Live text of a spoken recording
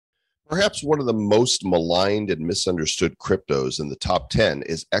Perhaps one of the most maligned and misunderstood cryptos in the top 10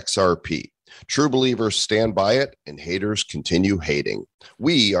 is XRP. True believers stand by it and haters continue hating.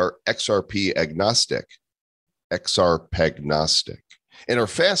 We are XRP agnostic, and are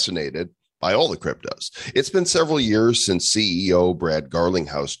fascinated by all the cryptos. It's been several years since CEO Brad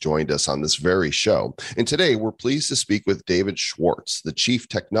Garlinghouse joined us on this very show. And today we're pleased to speak with David Schwartz, the Chief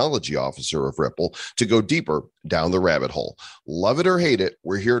Technology Officer of Ripple, to go deeper down the rabbit hole. Love it or hate it,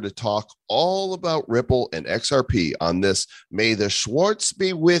 we're here to talk all about Ripple and XRP on this May the Schwartz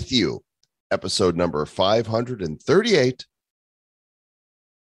Be With You, episode number 538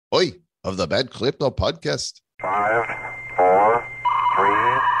 of the Bad Crypto Podcast. 5, 4, 3,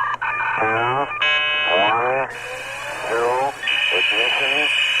 2, 1, 0, ignition.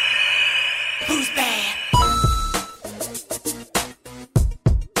 Who's bad?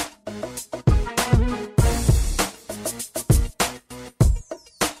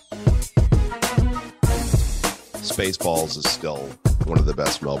 Spaceballs is still one of the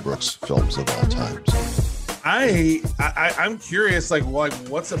best Mel Brooks films of all time. I'm curious, like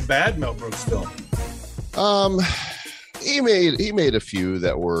what's a bad Mel Brooks film? He made a few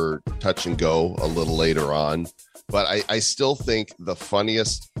that were touch and go a little later on, but I still think the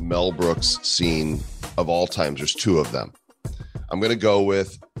funniest Mel Brooks scene of all time, there's two of them. I'm going to go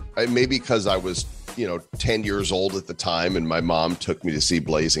with, maybe because I was 10 years old at the time and my mom took me to see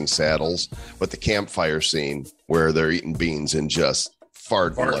Blazing Saddles, but the campfire scene where they're eating beans and just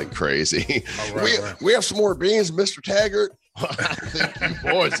farting like crazy. Oh, right. We have some more beans, Mr. Taggart. I think you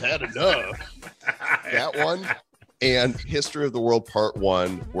boys had enough. That one. And History of the World Part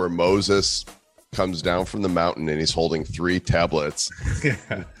 1, where Moses comes down from the mountain and he's holding 3 tablets.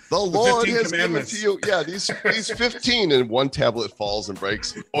 Yeah. The Lord has given to you. Yeah, these 15, and one tablet falls and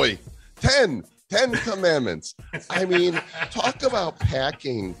breaks. 10 commandments. I mean, talk about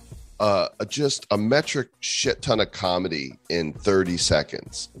packing just a metric shit ton of comedy in 30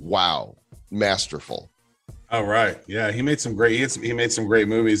 seconds. Wow. Masterful. All right. Yeah, he made some great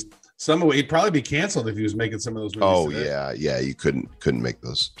movies. Some of it, he'd probably be canceled if he was making some of those movies today. Yeah. You couldn't make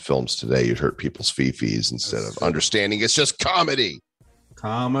those films today. You'd hurt people's fifis instead of understanding it's just comedy.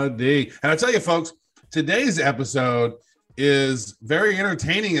 And I'll tell you, folks, today's episode is very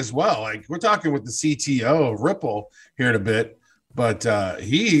entertaining as well. Like, we're talking with the CTO of Ripple here in a bit, but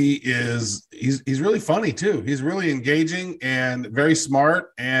he's really funny too. He's really engaging and very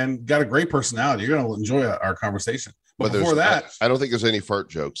smart and got a great personality. You're going to enjoy our conversation. But before that, I don't think there's any fart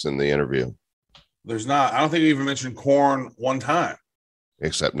jokes in the interview. There's not. I don't think we even mentioned corn one time.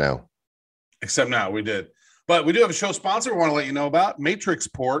 Except now we did. But we do have a show sponsor we want to let you know about,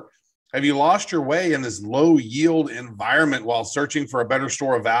 Matrixport. Have you lost your way in this low yield environment while searching for a better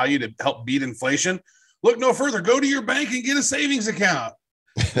store of value to help beat inflation? Look no further. Go to your bank and get a savings account.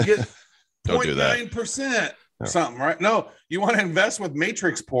 Get Don't do that. 0.9% something, right? No, you want to invest with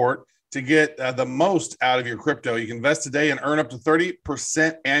Matrixport to get the most out of your crypto. You can invest today and earn up to 30%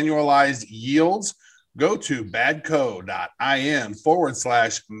 annualized yields. Go to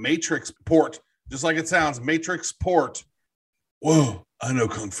badco.in/Matrixport. Just like it sounds, Matrixport. Whoa, I know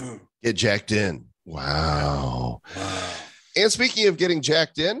Kung Fu. Get jacked in. Wow. And speaking of getting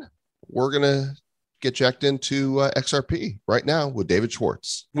jacked in, we're going to get jacked into XRP right now with David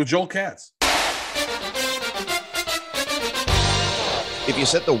Schwartz. With Joel Katz. If you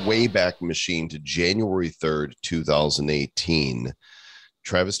set the Wayback Machine to January 3rd, 2018,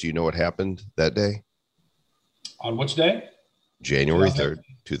 Travis, do you know what happened that day? On which day? January 3rd,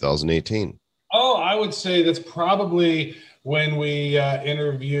 2018. Oh, I would say that's probably when we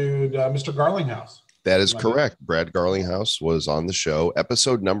interviewed Mr. Garlinghouse. That is correct. Brad Garlinghouse was on the show,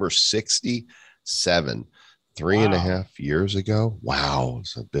 episode number 67, 3.5 years ago. Wow.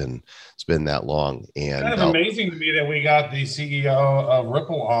 It's been that long. And kind of amazing to me that we got the CEO of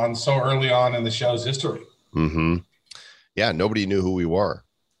Ripple on so early on in the show's history. Mm-hmm. Yeah, nobody knew who we were.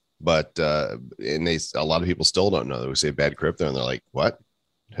 But a lot of people still don't know that we say Bad Crypto, and they're like, what?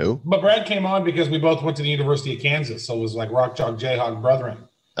 Who? But Brad came on because we both went to the University of Kansas, so it was like Rock Chalk Jayhawk brethren.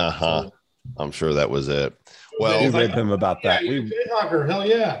 So, I'm sure that was it. Well, we rib him about that. Jayhawker, hell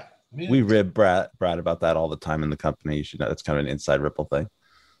yeah. Man. We rib Brad about that all the time in the company. You should know that's kind of an inside Ripple thing.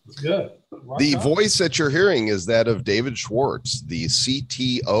 It's good. The voice that you're hearing is that of David Schwartz, the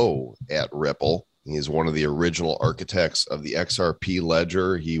CTO at Ripple. He's one of the original architects of the XRP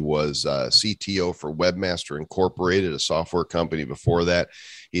ledger. He was CTO for Webmaster Incorporated, a software company before that.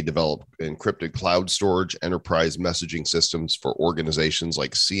 He developed encrypted cloud storage, enterprise messaging systems for organizations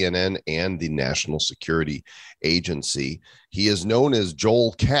like CNN and the National Security Agency. He is known as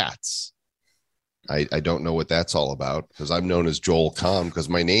Joel Katz. I don't know what that's all about, because I'm known as Joel Comm because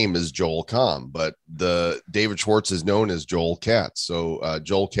my name is Joel Comm, but the David Schwartz is known as Joel Katz. So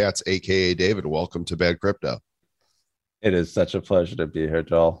Joel Katz, aka David, welcome to Bad Crypto. It is such a pleasure to be here,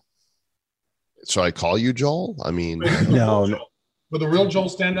 Joel. Should I call you Joel? I mean, No. Will the real Joel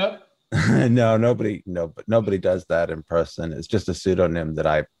stand up? No, nobody does that in person. It's just a pseudonym that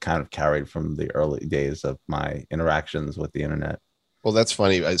I kind of carried from the early days of my interactions with the internet. well, that's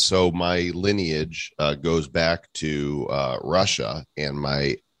funny. So my lineage goes back to Russia, and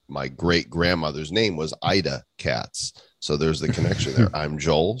my great grandmother's name was Ida Katz. So there's the connection there. I'm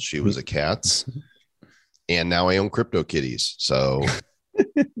Joel. She was a Katz, and now I own CryptoKitties. So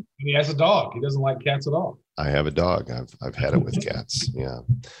And he has a dog. He doesn't like cats at all. I have a dog. I've had it with cats. Yeah.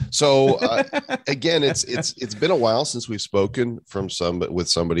 So again, it's been a while since we've spoken with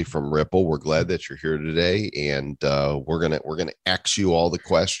somebody from Ripple. We're glad that you're here today, and we're gonna ask you all the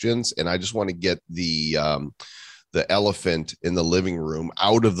questions. And I just want to get the elephant in the living room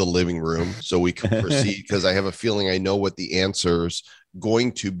out of the living room so we can proceed, because I have a feeling I know what the answer's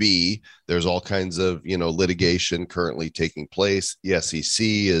going to be. There's all kinds of litigation currently taking place. The SEC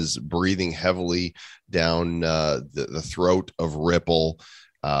is breathing heavily down the throat of Ripple.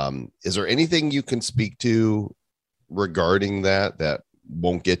 Is there anything you can speak to regarding that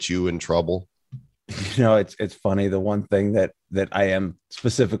won't get you in trouble? It's funny. The one thing that I am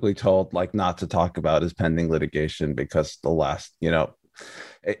specifically told not to talk about is pending litigation, because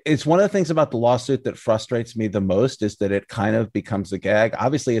it's one of the things about the lawsuit that frustrates me the most is that it kind of becomes a gag.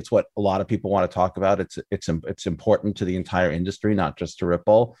 Obviously, it's what a lot of people want to talk about. It's important to the entire industry, not just to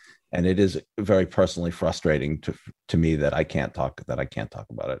Ripple. And it is very personally frustrating to me that I can't talk about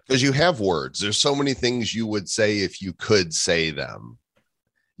it. Because you have words. There's so many things you would say if you could say them.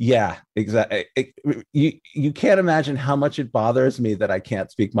 Yeah, exactly. You can't imagine how much it bothers me that I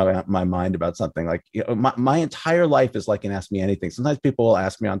can't speak my mind about something. My entire life is like an Ask Me Anything. Sometimes people will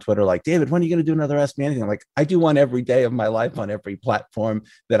ask me on Twitter, David, when are you going to do another Ask Me Anything? I'm like, I do one every day of my life on every platform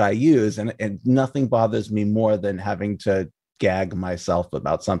that I use. And nothing bothers me more than having to gag myself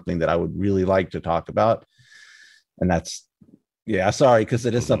about something that I would really like to talk about. And that's, yeah, sorry, because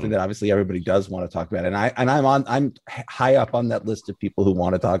it is something that obviously everybody does want to talk about, and I'm high up on that list of people who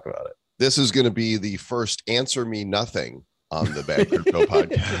want to talk about it. This is going to be the first Answer Me Nothing on the Bad Crypto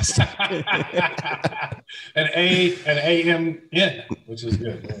podcast. an AM in, which is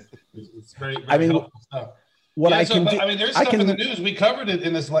good. It's very helpful stuff. There's stuff in the news. We covered it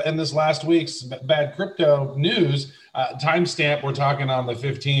in this last week's Bad Crypto news. Timestamp, we're talking on the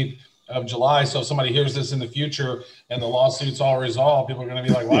 15th of July. So if somebody hears this in the future and the lawsuit's all resolved, people are going to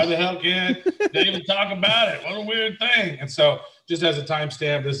be like, why the hell can't they even talk about it? What a weird thing. And so just as a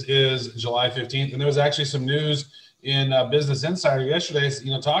timestamp, this is July 15th. And there was actually some news in Business Insider yesterday,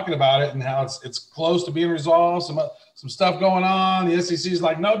 talking about it and how it's close to being resolved. Some stuff going on. The SEC is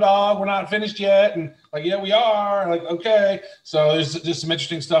like, no, dog, we're not finished yet. And yeah, we are. Okay. So there's just some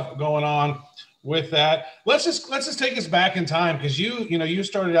interesting stuff going on with that. Let's just take us back in time, because you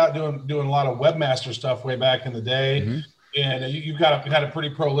started out doing a lot of webmaster stuff way back in the day, mm-hmm. and you've had a pretty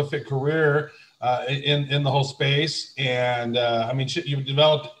prolific career in the whole space. And you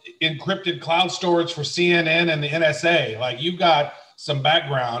developed encrypted cloud storage for CNN and the NSA. You've got some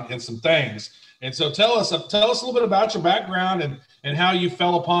background in some things. And so tell us a little bit about your background and how you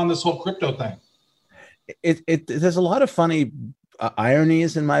fell upon this whole crypto thing. There's a lot of funny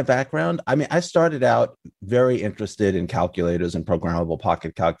ironies in my background. I started out very interested in calculators and programmable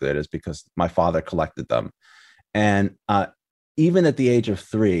pocket calculators because my father collected them. And even at the age of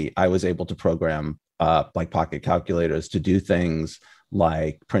 3, I was able to program pocket calculators to do things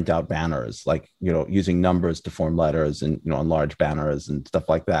like print out banners, using numbers to form letters and, on large banners and stuff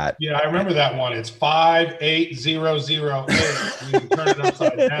like that. Yeah, I remember that one. It's 58008. You can turn it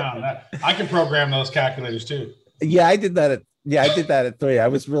upside down. I can program those calculators too. Yeah, I did that at 3. I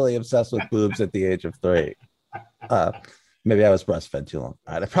was really obsessed with boobs at the age of 3. Maybe I was breastfed too long.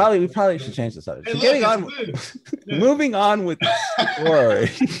 All right, we probably should change the subject. Moving on with the story.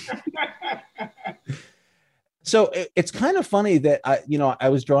 So it's kind of funny that I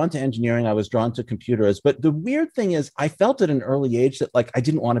was drawn to engineering. I was drawn to computers. But the weird thing is I felt at an early age that I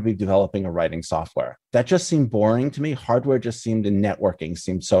didn't want to be developing or writing software. That just seemed boring to me. Hardware just seemed, and networking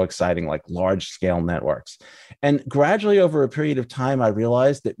seemed so exciting, like large scale networks. And gradually over a period of time, I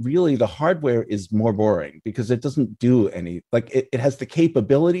realized that really the hardware is more boring because it doesn't do any, it has the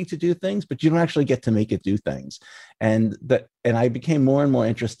capability to do things, but you don't actually get to make it do things. And that and I became more and more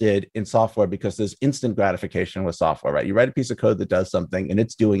interested in software because there's instant gratification with software, right? You write a piece of code that does something and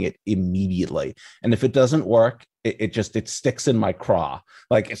it's doing it immediately. And if it doesn't work, it sticks in my craw.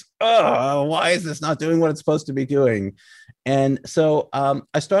 Like, why is this not doing what it's supposed to be doing? And so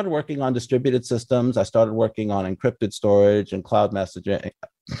I started working on distributed systems. I started working on encrypted storage and cloud messaging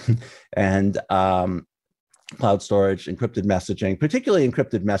and cloud storage, encrypted messaging, particularly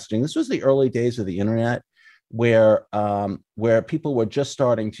encrypted messaging. This was the early days of the internet, where people were just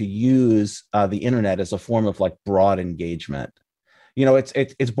starting to use the internet as a form of like broad engagement. You know,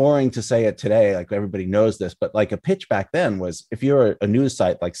 it's boring to say it today, like everybody knows this, but like a pitch back then was, if you're a news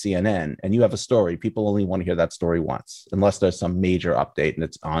site like CNN and you have a story, people only want to hear that story once, unless there's some major update and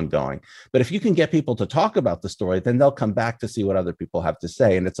it's ongoing. But if you can get people to talk about the story, then they'll come back to see what other people have to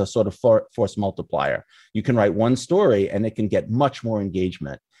say. And it's a sort of force multiplier. You can write one story and it can get much more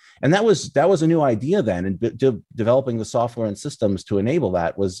engagement. And that was a new idea then, and developing the software and systems to enable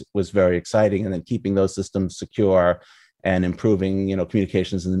that was very exciting. And then keeping those systems secure and improving,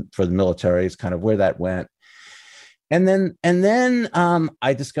 communications for the military is kind of where that went. And then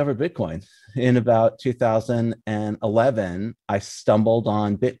I discovered Bitcoin in about 2011. I stumbled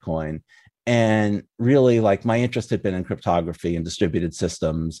on Bitcoin, and really, like, my interest had been in cryptography and distributed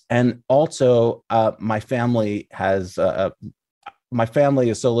systems, and also my family is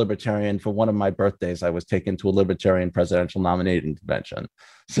so libertarian. For one of my birthdays, I was taken to a libertarian presidential nominating convention.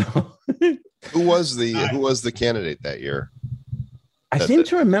 So, who was the candidate that year? I seem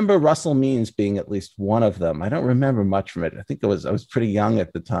to remember Russell Means being at least one of them. I don't remember much from it. I think I was pretty young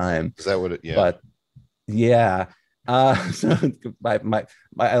at the time. Is that what it? Yeah. But yeah. So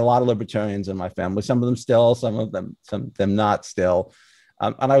a lot of libertarians in my family. Some of them still, some of them not still.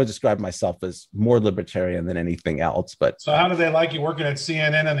 And I would describe myself as more libertarian than anything else. But so, how do they like you working at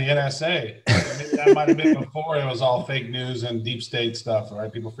CNN and the NSA? Maybe that might have been before it was all fake news and deep state stuff,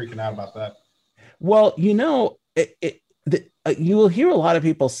 right? People freaking out about that. Well, you will hear a lot of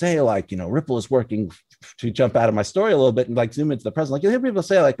people say, like, Ripple is working, to jump out of my story a little bit and like zoom into the present. Like, you'll hear people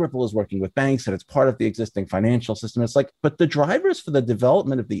say, like, Ripple is working with banks and it's part of the existing financial system. It's like, but the drivers for the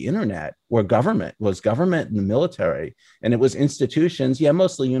development of the internet was government and the military, and it was institutions,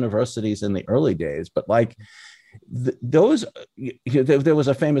 mostly universities in the early days, but like there was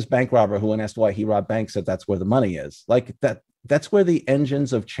a famous bank robber who, when asked why he robbed banks, said that's where the money is. Like that's where the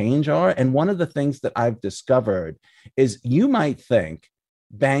engines of change are. And one of the things that I've discovered is, you might think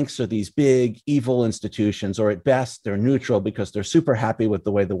banks are these big evil institutions, or at best they're neutral because they're super happy with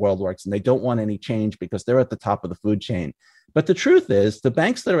the way the world works and they don't want any change because they're at the top of the food chain. But the truth is, the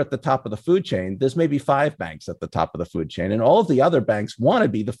banks that are at the top of the food chain, there's maybe 5 banks at the top of the food chain, and all of the other banks want to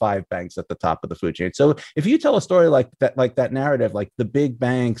be the 5 banks at the top of the food chain. So if you tell a story like that narrative, like the big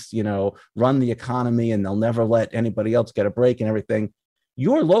banks, run the economy and they'll never let anybody else get a break and everything,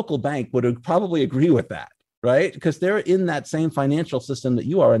 your local bank would probably agree with that, right? Because they're in that same financial system that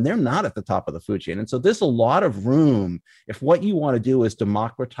you are, and they're not at the top of the food chain. And so there's a lot of room. If what you want to do is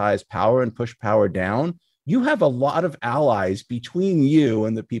democratize power and push power down, you have a lot of allies between you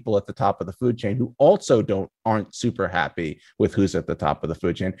and the people at the top of the food chain who also aren't super happy with who's at the top of the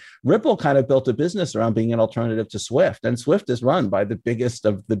food chain. Ripple kind of built a business around being an alternative to Swift, and Swift is run by the biggest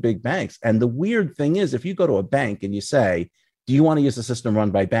of the big banks. And the weird thing is, if you go to a bank and you say, do you want to use a system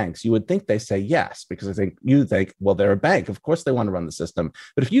run by banks? You would think they say yes, because you think, well, they're a bank. Of course they want to run the system.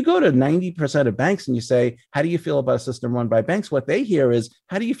 But if you go to 90% of banks and you say, how do you feel about a system run by banks? What they hear is,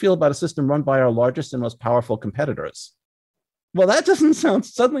 how do you feel about a system run by our largest and most powerful competitors? Well, that doesn't sound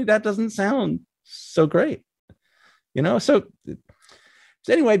so great, So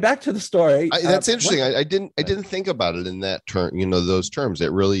anyway, back to the story. That's interesting. I didn't think about it in that term, those terms.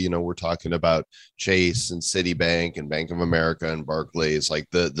 It really, we're talking about Chase and Citibank and Bank of America and Barclays, like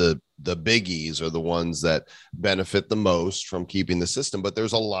the biggies are the ones that benefit the most from keeping the system. But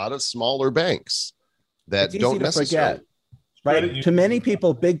there's a lot of smaller banks that don't necessarily. Forget. Right. To many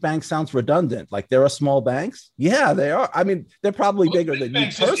people, big bank sounds redundant. Like, there are small banks. Yeah, they are. I mean, they're probably bigger than you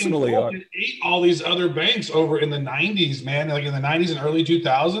personally are. Ate all these other banks over in the 90s, man. Like in the 90s and early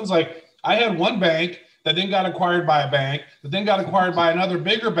 2000s. Like, I had one bank that then got acquired by a bank, that then got acquired by another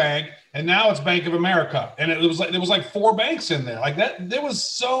bigger bank, and now it's Bank of America. And it was like 4 banks in there. Like that, there was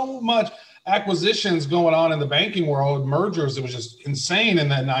so much acquisitions going on in the banking world, mergers. It was just insane in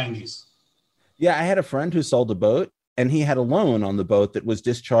the 90s. Yeah, I had a friend who sold a boat, and he had a loan on the boat that was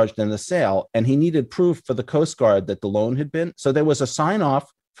discharged in the sale, and he needed proof for the Coast Guard that the loan had been. So there was a sign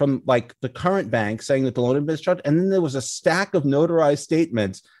off from like the current bank saying that the loan had been discharged, and then there was a stack of notarized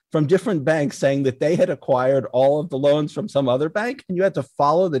statements from different banks saying that they had acquired all of the loans from some other bank, and you had to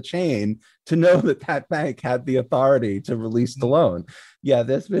follow the chain to know that that bank had the authority to release the loan. Yeah,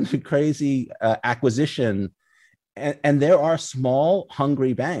 there's been a crazy acquisition, and there are small,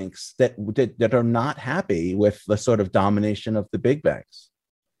 hungry banks that are not happy with the sort of domination of the big banks.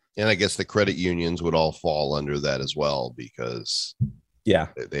 And I guess the credit unions would all fall under that as well, because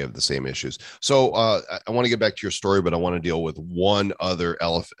they have the same issues. So I want to get back to your story, but I want to deal with one other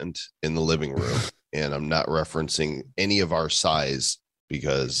elephant in the living room. And I'm not referencing any of our size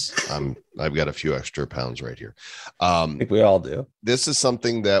because I've got a few extra pounds right here. I think we all do. This is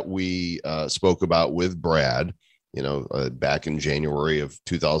something that we spoke about with Brad, back in January of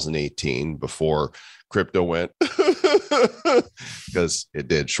 2018, before crypto went, because it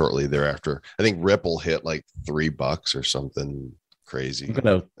did shortly thereafter. I think Ripple hit like $3 or something crazy. I'm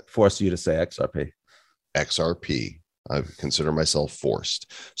going to force you to say XRP. XRP. I consider myself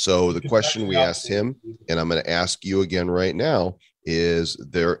forced. So the question we asked him, and I'm going to ask you again right now, is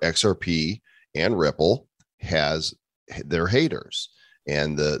their XRP and Ripple has their haters.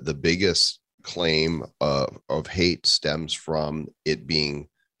 And the biggest claim of hate stems from it being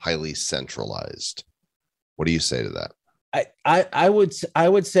highly centralized. What do you say to that? I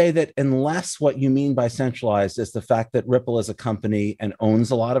would say that unless what you mean by centralized is the fact that Ripple is a company and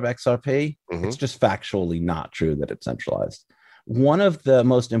owns a lot of XRP, it's just factually not true that it's centralized. One of the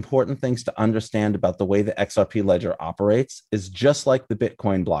most important things to understand about the way the XRP ledger operates is just like the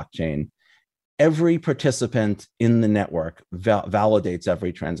Bitcoin blockchain. Every participant in the network validates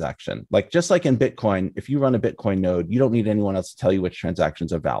every transaction. Just like in Bitcoin, if you run a Bitcoin node, you don't need anyone else to tell you which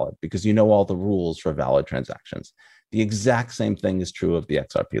transactions are valid because you know all the rules for valid transactions. The exact same thing is true of the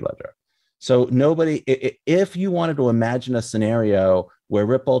XRP ledger. So if you wanted to imagine a scenario where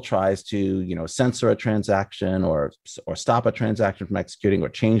Ripple tries to, censor a transaction or stop a transaction from executing or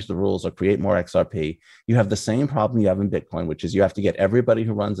change the rules or create more XRP, you have the same problem you have in Bitcoin, which is you have to get everybody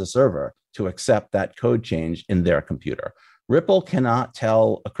who runs a server to accept that code change in their computer. Ripple cannot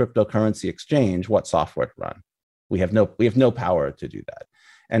tell a cryptocurrency exchange what software to run. We have no power to do that.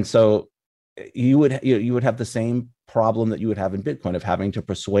 And so you would have the same problem that you would have in Bitcoin of having to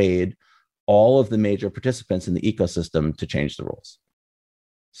persuade all of the major participants in the ecosystem to change the rules.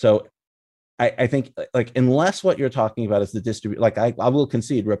 So I think unless what you're talking about is the distribute, I will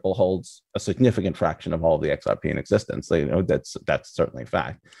concede Ripple holds a significant fraction of all of the XRP in existence. That's certainly a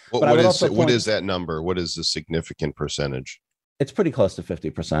fact. What is that number? What is the significant percentage? It's pretty close to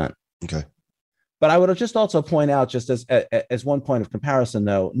 50%. Okay. But I would just also point out, just as one point of comparison,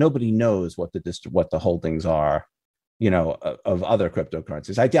 though, nobody knows what the holdings are, of other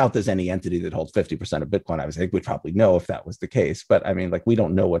cryptocurrencies. I doubt there's any entity that holds 50% of Bitcoin. I think we'd probably know if that was the case. But I mean, we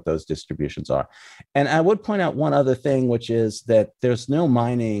don't know what those distributions are. And I would point out one other thing, which is that there's no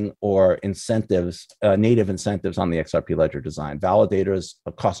mining or incentives, native incentives on the XRP ledger design. Validators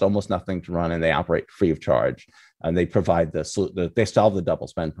cost almost nothing to run, and they operate free of charge. And they provide they solve the double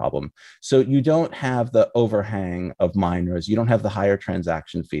spend problem. So you don't have the overhang of miners. You don't have the higher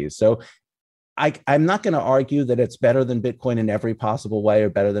transaction fees. So I'm not going to argue that it's better than Bitcoin in every possible way or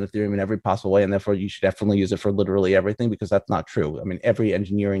better than Ethereum in every possible way. And therefore, you should definitely use it for literally everything, because that's not true. I mean, every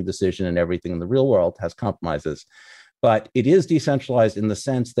engineering decision and everything in the real world has compromises. But it is decentralized in the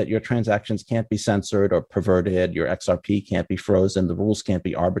sense that your transactions can't be censored or perverted. Your XRP can't be frozen. The rules can't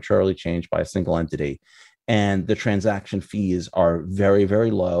be arbitrarily changed by a single entity. And the transaction fees are very,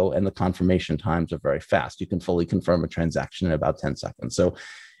 very low, and the confirmation times are very fast. You can fully confirm a transaction in about 10 seconds. So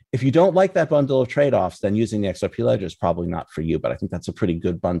if you don't like that bundle of trade-offs, then using the XRP ledger is probably not for you. But I think that's a pretty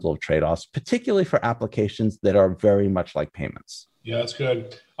good bundle of trade-offs, particularly for applications that are very much like payments. Yeah, that's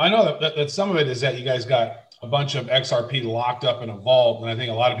good. I know that some of it is that you guys got a bunch of XRP locked up in a vault. And I think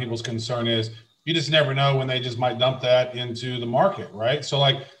a lot of people's concern is you just never know when they just might dump that into the market, right? So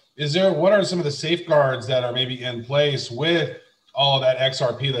what are some of the safeguards that are maybe in place with all of that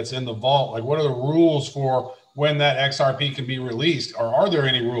XRP that's in the vault? What are the rules for when that XRP can be released, or are there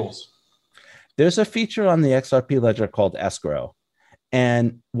any rules? There's a feature on the XRP ledger called escrow.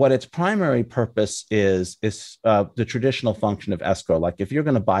 And what its primary purpose is the traditional function of escrow. If you're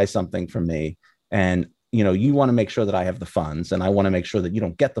going to buy something from me and you want to make sure that I have the funds, and I want to make sure that you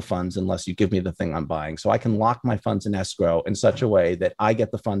don't get the funds unless you give me the thing I'm buying. So I can lock my funds in escrow in such a way that I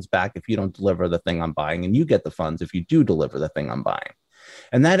get the funds back if you don't deliver the thing I'm buying, and you get the funds if you do deliver the thing I'm buying.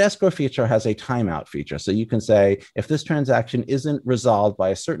 And that escrow feature has a timeout feature. So you can say, if this transaction isn't resolved by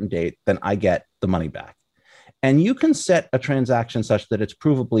a certain date, then I get the money back. And you can set a transaction such that it's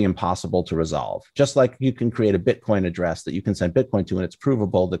provably impossible to resolve. Just like you can create a Bitcoin address that you can send Bitcoin to, and it's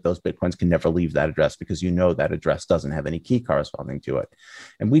provable that those Bitcoins can never leave that address because you know that address doesn't have any key corresponding to it.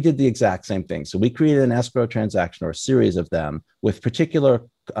 And we did the exact same thing. So we created an escrow transaction, or a series of them, with particular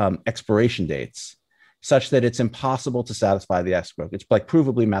expiration dates, such that it's impossible to satisfy the escrow. It's like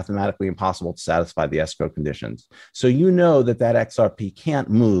provably mathematically impossible to satisfy the escrow conditions. So you know that that XRP can't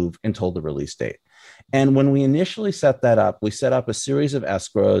move until the release date. And when we initially set that up, we set up a series of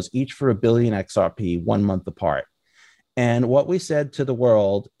escrows, each for 1 billion XRP, 1 month apart. And what we said to the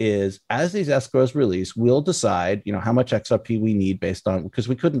world is, as these escrows release, we'll decide, how much XRP we need based on, because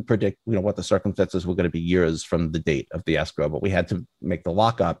we couldn't predict, what the circumstances were going to be years from the date of the escrow, but we had to make the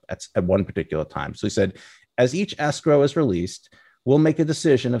lockup at one particular time. So we said, as each escrow is released, we'll make a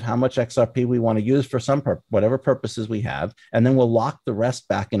decision of how much XRP we want to use for whatever purposes we have, and then we'll lock the rest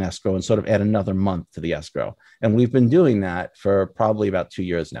back in escrow and sort of add another month to the escrow. And we've been doing that for probably about 2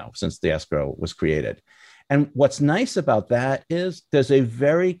 years now, since the escrow was created. And what's nice about that is there's a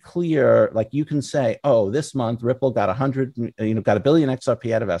very clear, like you can say, oh, this month Ripple got got 1 billion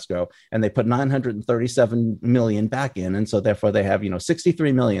XRP out of escrow, and they put 937 million back in, and so therefore they have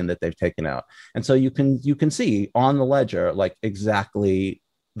 63 million that they've taken out. And so you can see on the ledger like exactly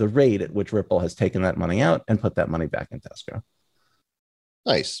the rate at which Ripple has taken that money out and put that money back into escrow.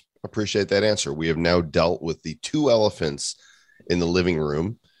 Nice. Appreciate that answer. We have now dealt with the 2 elephants in the living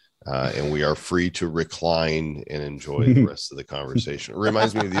room. And we are free to recline and enjoy the rest of the conversation. It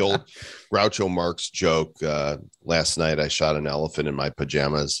reminds me of the old Groucho Marx joke. Last night, I shot an elephant in my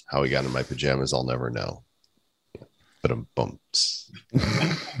pajamas. How he got in my pajamas, I'll never know. But bumps.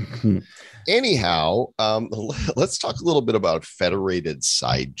 Anyhow, let's talk a little bit about federated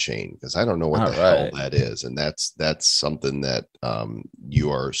sidechain, because I don't know what hell that is. And that's something that you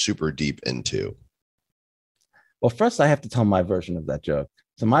are super deep into. Well, first, I have to tell my version of that joke.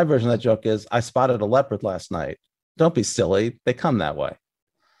 So my version of that joke is, I spotted a leopard last night. Don't be silly. They come that way.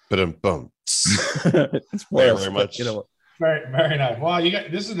 But bumps. It's very much. Very, very nice. Wow,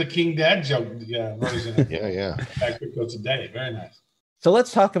 this is the King Dad joke version. Yeah. Crypto today. Very nice. So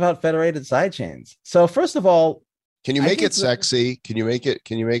let's talk about federated sidechains. So first of all, can you make it sexy? Can you make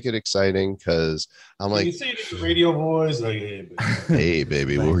it exciting? Because I'm like, you say it in the radio voice, like, hey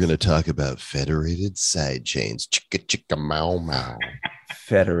baby, we're gonna talk about federated sidechains. Chicka chicka mow mow.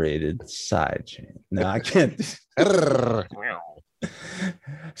 Federated sidechain. No, I can't.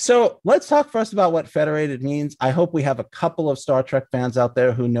 So let's talk first about what federated means. I hope we have a couple of Star Trek fans out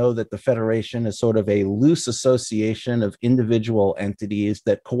there who know that the Federation is sort of a loose association of individual entities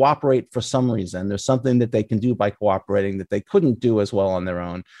that cooperate for some reason. There's something that they can do by cooperating that they couldn't do as well on their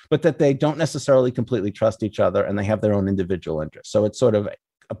own, but that they don't necessarily completely trust each other, and they have their own individual interests. So it's sort of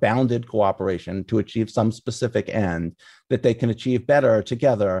a bounded cooperation to achieve some specific end that they can achieve better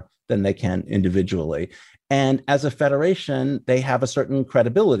together than they can individually. And as a federation, they have a certain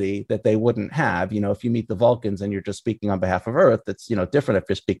credibility that they wouldn't have. If you meet the Vulcans and you're just speaking on behalf of Earth, it's different if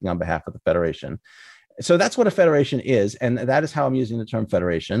you're speaking on behalf of the Federation. So that's what a federation is. And that is how I'm using the term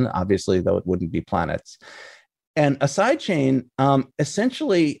federation, obviously, though it wouldn't be planets. And a sidechain,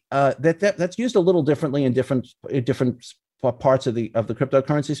 essentially, that's used a little differently in different parts of the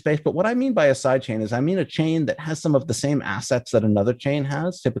cryptocurrency space. But what I mean by a sidechain is, I mean a chain that has some of the same assets that another chain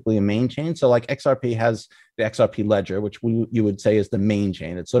has, typically a main chain. So like XRP has the XRP ledger, which you would say is the main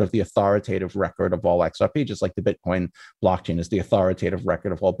chain. It's sort of the authoritative record of all XRP, just like the Bitcoin blockchain is the authoritative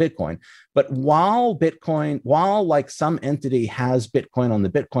record of all Bitcoin. But while like some entity has Bitcoin on the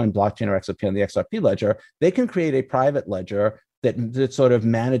Bitcoin blockchain or XRP on the XRP ledger, they can create a private ledger that sort of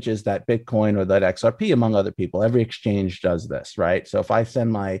manages that Bitcoin or that XRP among other people. Every exchange does this, right? So if I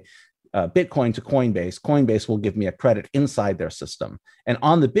send my Bitcoin to Coinbase will give me a credit inside their system. And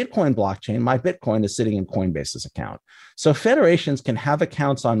on the Bitcoin blockchain, my Bitcoin is sitting in Coinbase's account. So federations can have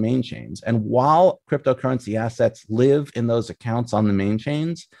accounts on main chains. And while cryptocurrency assets live in those accounts on the main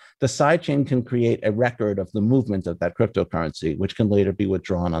chains, the sidechain can create a record of the movement of that cryptocurrency, which can later be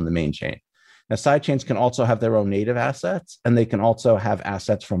withdrawn on the main chain. Now, sidechains can also have their own native assets, and they can also have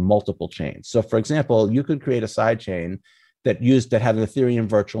assets from multiple chains. So, for example, you could create a sidechain that had an Ethereum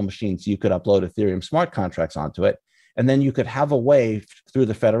virtual machine, so you could upload Ethereum smart contracts onto it, and then you could have a way through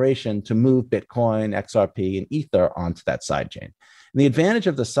the federation to move Bitcoin, XRP, and Ether onto that sidechain. And the advantage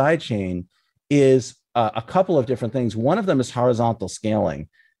of the sidechain is a couple of different things. One of them is horizontal scaling,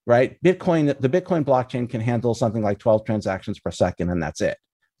 right? The Bitcoin blockchain can handle something like 12 transactions per second, and that's it.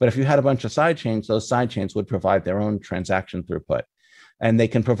 But if you had a bunch of sidechains, those sidechains would provide their own transaction throughput, and they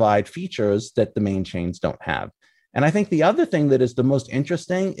can provide features that the main chains don't have. And I think the other thing that is the most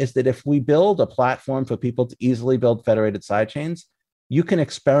interesting is that if we build a platform for people to easily build federated sidechains, you can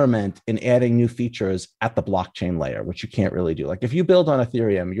experiment in adding new features at the blockchain layer, which you can't really do. Like if you build on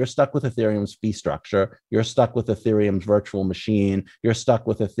Ethereum, you're stuck with Ethereum's fee structure, you're stuck with Ethereum's virtual machine, you're stuck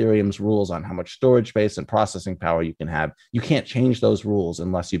with Ethereum's rules on how much storage space and processing power you can have. You can't change those rules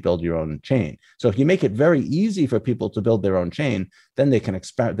unless you build your own chain. So if you make it very easy for people to build their own chain, then they can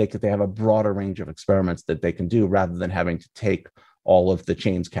they have a broader range of experiments that they can do rather than having to take all of the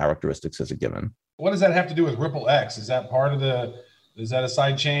chain's characteristics as a given. What does that have to do with Ripple X? Is that part of is that a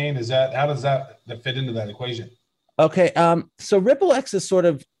side chain? How does that fit into that equation? Okay. So Ripple X is sort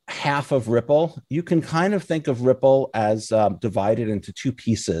of half of Ripple. You can kind of think of Ripple as divided into two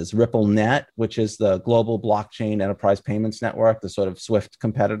pieces. Ripple Net, which is the global blockchain enterprise payments network, the sort of Swift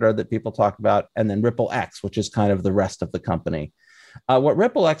competitor that people talk about, and then Ripple X, which is kind of the rest of the company. What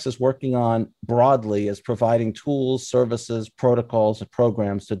Ripple X is working on broadly is providing tools, services, protocols, and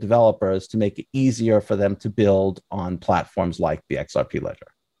programs to developers to make it easier for them to build on platforms like the XRP ledger.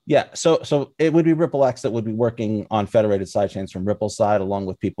 Yeah, so it would be Ripple X that would be working on federated sidechains from Ripple's side, along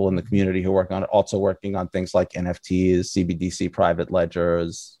with people in the community who work on it, also working on things like NFTs, CBDC private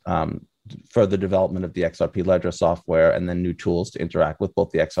ledgers, further development of the XRP ledger software, and then new tools to interact with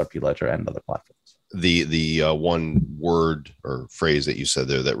both the XRP ledger and other platforms. The one word or phrase that you said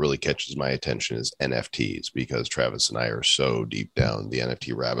there that really catches my attention is NFTs, because Travis and I are so deep down the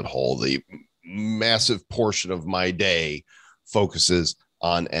NFT rabbit hole. The massive portion of my day focuses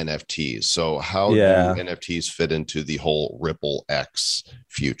on NFTs. So how do NFTs fit into the whole Ripple X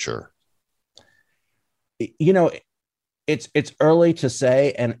future? You know, it's early to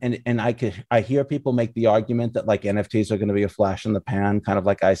say, and I hear people make the argument that like NFTs are going to be a flash in the pan, kind of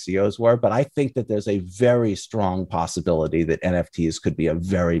like ICOs were, but I think that there's a very strong possibility that NFTs could be a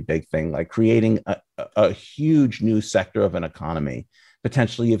very big thing, like creating a huge new sector of an economy,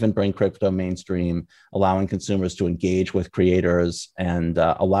 potentially even bring crypto mainstream, allowing consumers to engage with creators and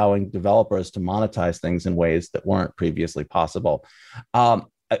allowing developers to monetize things in ways that weren't previously possible.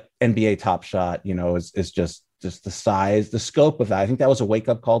 NBA Top Shot, you know, is just the size, the scope of that. I think that was a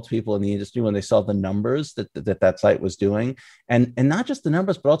wake-up call to people in the industry when they saw the numbers that site was doing. And not just the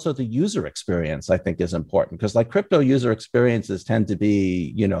numbers, but also the user experience, I think, is important, because like crypto user experiences tend to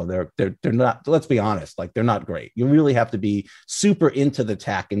be, you know, they're not, let's be honest, like they're not great. You really have to be super into the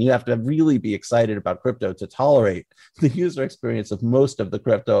tech, and you have to really be excited about crypto to tolerate the user experience of most of the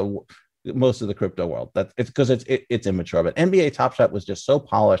crypto world. That's because it's immature. But NBA Top Shot was just so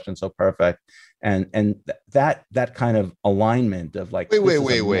polished and so perfect, and that kind of alignment of like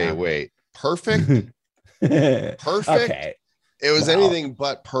wait perfect. Perfect. Okay, it was anything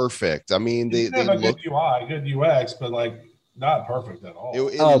but perfect. I mean, they looked good UX, but like not perfect at all.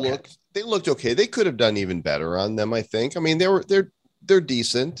 They looked okay. They could have done even better on them, I think. I mean, they're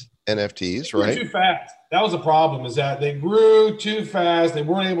decent NFTs, right? Too fast. That was the problem, is that they grew too fast. They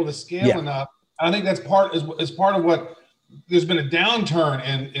weren't able to scale enough. I think that's part of what there's been a downturn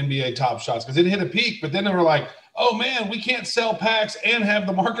in NBA Top Shots, because it hit a peak, but then they were like, oh man, we can't sell packs and have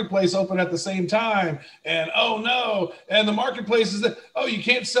the marketplace open at the same time. And oh no, and the marketplace is oh, you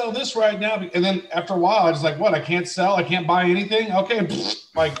can't sell this right now. And then after a while, I was like, what? I can't sell? I can't buy anything? Okay,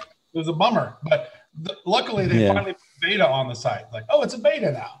 like it was a bummer. But luckily, they finally put beta on the site. Like, oh, it's a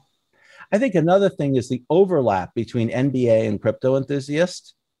beta now. I think another thing is the overlap between NBA and crypto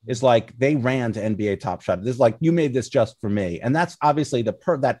enthusiasts is like they ran to NBA Top Shot. This is like, you made this just for me. And that's obviously that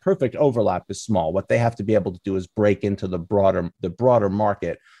perfect overlap is small. What they have to be able to do is break into the broader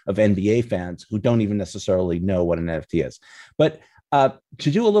market of NBA fans who don't even necessarily know what an NFT is. But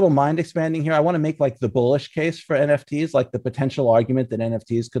to do a little mind expanding here, I want to make like the bullish case for NFTs, like the potential argument that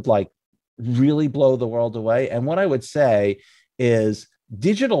NFTs could like really blow the world away. And what I would say is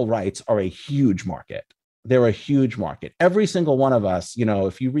digital rights are a huge market. They're a huge market. Every single one of us, you know,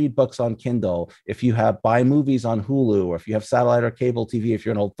 if you read books on Kindle, if you buy movies on Hulu, or if you have satellite or cable TV, if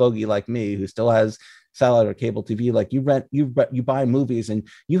you're an old fogey like me who still has satellite or cable TV, like you buy movies, and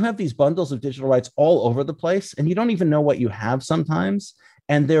you have these bundles of digital rights all over the place, and you don't even know what you have sometimes.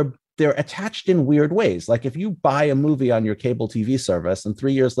 And they're attached in weird ways. Like if you buy a movie on your cable TV service and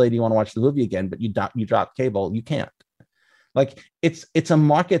 3 years later you want to watch the movie again, but you drop cable, you can't. Like it's a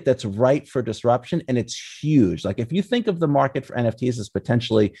market that's ripe for disruption, and it's huge. Like if you think of the market for NFTs as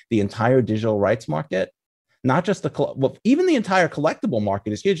potentially the entire digital rights market, not just even the entire collectible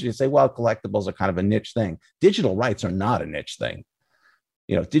market is huge. You say, well, collectibles are kind of a niche thing. Digital rights are not a niche thing.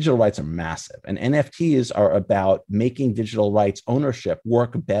 digital rights are massive, and NFTs are about making digital rights ownership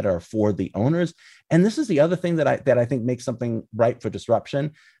work better for the owners. And this is the other thing that I think makes something ripe for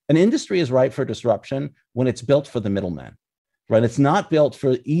disruption. An industry is ripe for disruption when it's built for the middleman, right? It's not built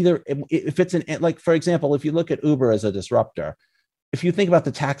for either. If it's like, for example, if you look at Uber as a disruptor, if you think about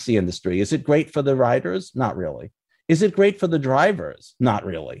the taxi industry, is it great for the riders? Not really. Is it great for the drivers? Not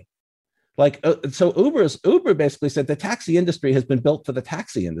really. So Uber basically said the taxi industry has been built for the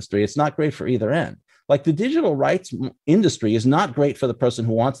taxi industry. It's not great for either end. Like, the digital rights industry is not great for the person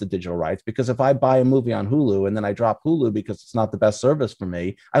who wants the digital rights, because if I buy a movie on Hulu and then I drop Hulu because it's not the best service for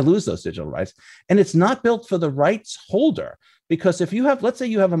me, I lose those digital rights. And it's not built for the rights holder, because if you have, let's say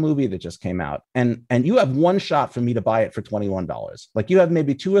you have a movie that just came out and you have one shot for me to buy it for $21. Like, you have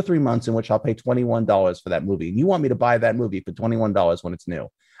maybe 2 or 3 months in which I'll pay $21 for that movie. And you want me to buy that movie for $21 when it's new.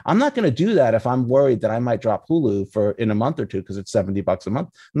 I'm not going to do that if I'm worried that I might drop Hulu in a month or two because it's $70 a month.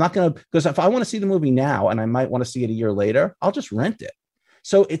 I'm not going to, because if I want to see the movie now and I might want to see it a year later, I'll just rent it.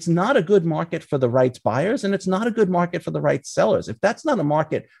 So it's not a good market for the rights buyers, and it's not a good market for the rights sellers. If that's not a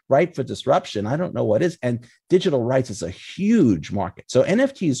market ripe for disruption, I don't know what is. And digital rights is a huge market. So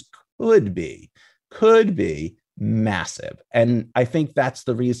NFTs could be massive. And I think that's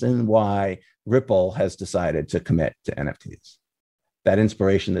the reason why Ripple has decided to commit to NFTs. That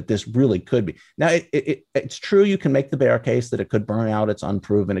inspiration that this really could be. Now, it's true, you can make the bear case that it could burn out. It's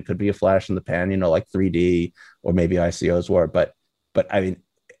unproven. It could be a flash in the pan, like 3D or maybe ICOs were. But I mean,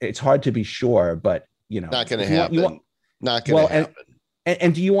 it's hard to be sure. But not going to happen. Not going to happen.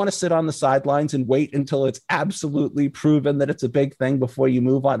 And do you want to sit on the sidelines and wait until it's absolutely proven that it's a big thing before you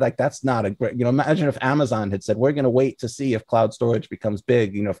move on? Like, that's not a great, imagine if Amazon had said, we're going to wait to see if cloud storage becomes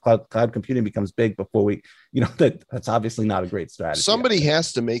big, if cloud computing becomes big before we, that's obviously not a great strategy. Somebody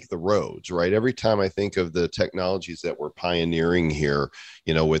has to make the roads, right? Every time I think of the technologies that we're pioneering here,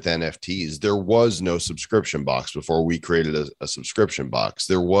 with NFTs, there was no subscription box before we created a subscription box.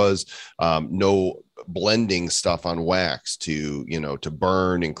 There was no blending stuff on wax to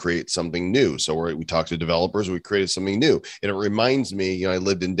burn and create something new. So we talked to developers, we created something new. And it reminds me, I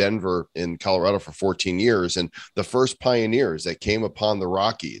lived in Denver in Colorado for 14 years, and the first pioneers that came upon the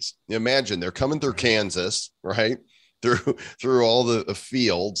Rockies, imagine they're coming through Kansas, right? Through all the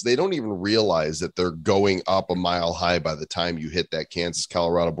fields. They don't even realize that they're going up a mile high by the time you hit that Kansas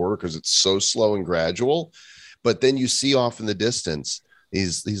Colorado border, because it's so slow and gradual. But then you see off in the distance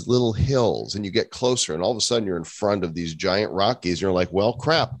these little hills, and you get closer, and all of a sudden you're in front of these giant Rockies, and you're like, well,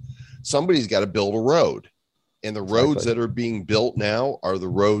 crap, somebody's got to build a road. And the roads that are being built now are the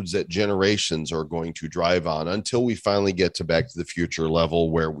roads that generations are going to drive on until we finally get to Back to the Future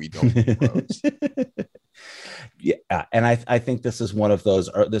level where we don't need roads. Yeah, and I think this is one of those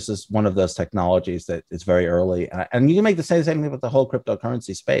technologies that is very early, and you can make the same thing with the whole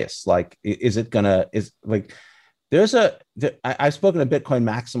cryptocurrency space. Like, I've spoken to Bitcoin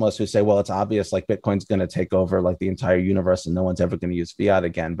maximalists who say, well, it's obvious, like, Bitcoin's going to take over like the entire universe and no one's ever going to use fiat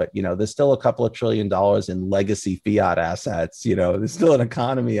again. But, there's still a couple of $1 trillion in legacy fiat assets. There's still an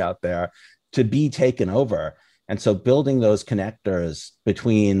economy out there to be taken over. And so building those connectors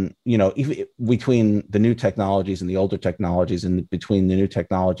between the new technologies and the older technologies, and between the new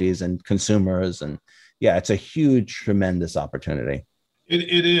technologies and consumers. And yeah, it's a huge, tremendous opportunity.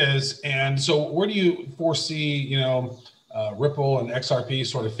 It is. And so where do you foresee, Ripple and XRP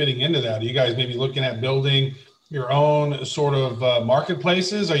sort of fitting into that? Are you guys maybe looking at building your own sort of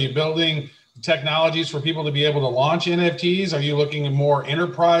marketplaces? Are you building technologies for people to be able to launch NFTs? Are you looking at more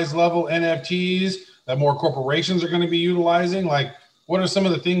enterprise level NFTs that more corporations are going to be utilizing? Like, what are some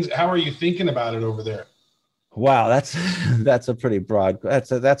of the things? How are you thinking about it over there? Wow, that's a pretty broad.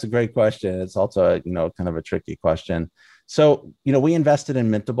 That's a great question. It's also kind of a tricky question. So, we invested in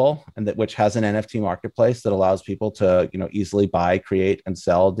Mintable, which has an NFT marketplace that allows people to, easily buy, create, and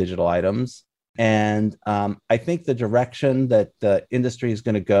sell digital items. And I think the direction that the industry is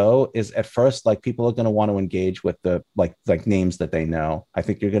going to go is, at first, like, people are going to want to engage with the like names that they know. I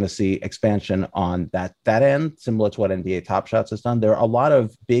think you're going to see expansion on that end, similar to what NBA Top Shots has done. There are a lot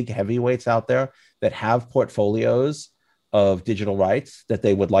of big heavyweights out there that have portfolios of digital rights that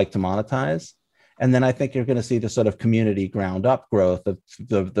they would like to monetize. And then I think you're going to see the sort of community ground up growth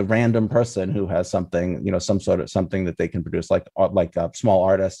of the random person who has something, some sort of something that they can produce, like small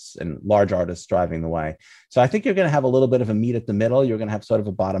artists and large artists driving the way. So I think you're going to have a little bit of a meet at the middle. You're going to have sort of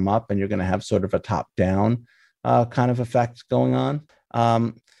a bottom up, and you're going to have sort of a top down kind of effect going on.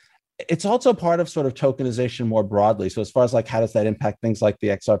 It's also part of sort of tokenization more broadly. So as far as like, how does that impact things like the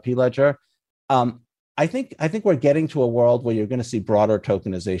XRP ledger? I think we're getting to a world where you're going to see broader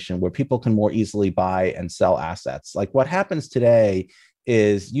tokenization, where people can more easily buy and sell assets. Like, what happens today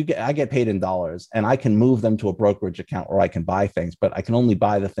is I get paid in dollars, and I can move them to a brokerage account or I can buy things, but I can only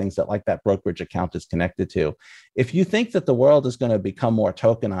buy the things that like that brokerage account is connected to. If you think that the world is going to become more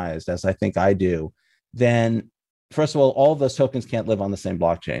tokenized, as I think I do, then first of all those tokens can't live on the same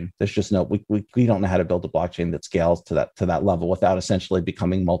blockchain. There's just no, we don't know how to build a blockchain that scales to that level without essentially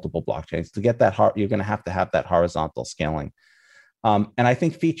becoming multiple blockchains. To get that, you're going to have that horizontal scaling. And I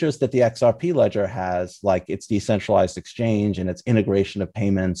think features that the XRP ledger has, like its decentralized exchange and its integration of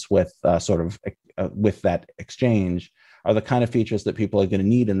payments with with that exchange, are the kind of features that people are going to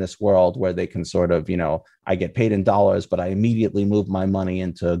need in this world, where they can sort of, I get paid in dollars, but I immediately move my money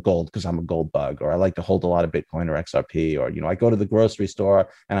into gold because I'm a gold bug, or I like to hold a lot of Bitcoin or XRP, or, I go to the grocery store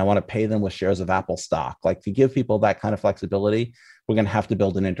and I want to pay them with shares of Apple stock. Like, to give people that kind of flexibility, we're going to have to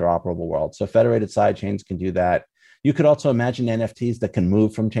build an interoperable world. So federated sidechains can do that. You could also imagine NFTs that can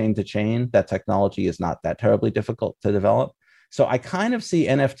move from chain to chain. That technology is not that terribly difficult to develop. So I kind of see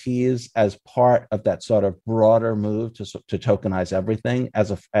NFTs as part of that sort of broader move to tokenize everything,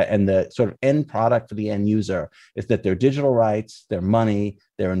 and the sort of end product for the end user is that their digital rights, their money,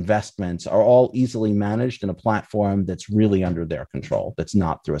 their investments are all easily managed in a platform that's really under their control, that's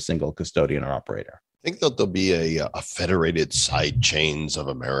not through a single custodian or operator. I think that there'll be a federated side chains of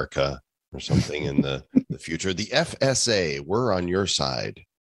America or something in the future. The FSA, we're on your side.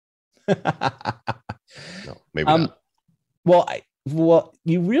 No, maybe not. Well,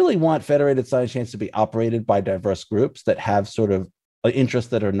 you really want federated sidechains to be operated by diverse groups that have sort of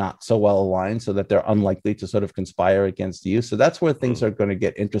interests that are not so well aligned, so that they're unlikely to sort of conspire against you. So that's where things are going to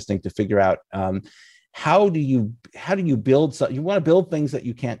get interesting to figure out. How do you build you want to build things that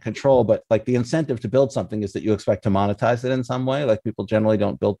you can't control, but like the incentive to build something is that you expect to monetize it in some way. Like, people generally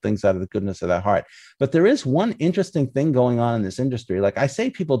don't build things out of the goodness of their heart. But there is one interesting thing going on in this industry. Like, I say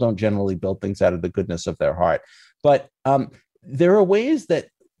people don't generally build things out of the goodness of their heart, but there are ways that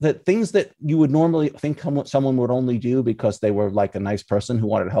things that you would normally think someone would only do because they were like a nice person who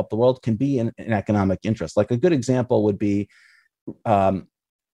wanted to help the world can be an economic interest. Like, a good example would be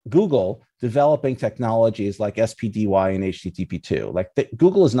Google developing technologies like SPDY and HTTP2. Like,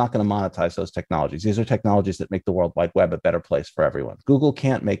 Google is not going to monetize those technologies. These are technologies that make the World Wide Web a better place for everyone. Google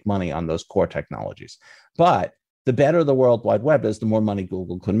can't make money on those core technologies. But the better the World Wide Web is, the more money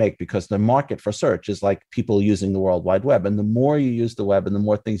Google can make, because the market for search is like people using the World Wide Web. And the more you use the web and the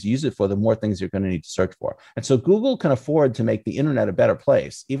more things you use it for, the more things you're going to need to search for. And so Google can afford to make the internet a better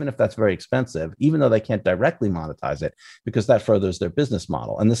place, even if that's very expensive, even though they can't directly monetize it, because that furthers their business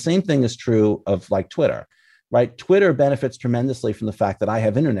model. And the same thing is true of like Twitter, right? Twitter benefits tremendously from the fact that I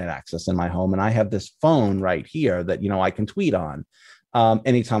have internet access in my home, and I have this phone right here that, I can tweet on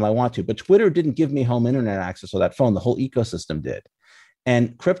anytime I want to. But Twitter didn't give me home internet access or that phone. The whole ecosystem did.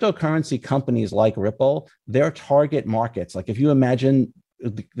 And cryptocurrency companies like Ripple, their target markets, like if you imagine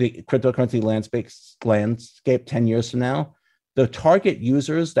the cryptocurrency landscape 10 years from now, the target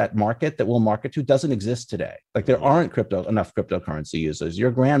users, that market that we'll market to, doesn't exist today. Like, there aren't enough cryptocurrency users.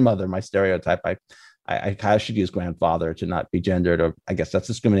 Your grandmother, my stereotype, I should use grandfather to not be gendered, or I guess that's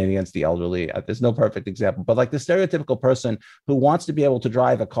discriminating against the elderly. There's no perfect example, but like the stereotypical person who wants to be able to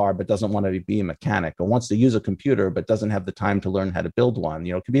drive a car but doesn't want to be a mechanic, or wants to use a computer but doesn't have the time to learn how to build one.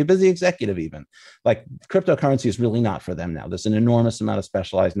 Could be a busy executive even. Like, cryptocurrency is really not for them now. There's an enormous amount of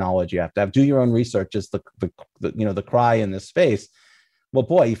specialized knowledge you have to have. Do your own research is the cry in this space. Well,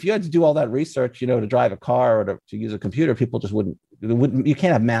 boy, if you had to do all that research, to drive a car or to use a computer, people just wouldn't. You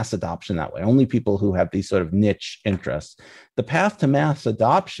can't have mass adoption that way. Only people who have these sort of niche interests. The path to mass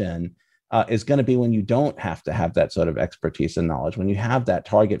adoption is going to be when you don't have to have that sort of expertise and knowledge, when you have that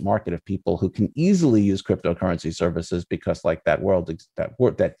target market of people who can easily use cryptocurrency services because like that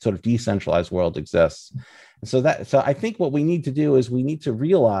sort of decentralized world exists. And so I think what we need to do is we need to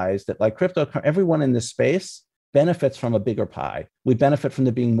realize that like everyone in this space benefits from a bigger pie. We benefit from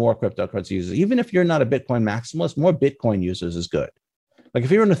there being more cryptocurrency users. Even if you're not a Bitcoin maximalist, more Bitcoin users is good. Like,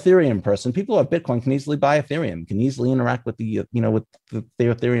 if you're an Ethereum person, people who have Bitcoin can easily buy Ethereum, can easily interact with the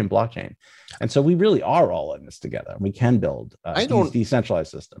Ethereum blockchain. And so we really are all in this together. We can build these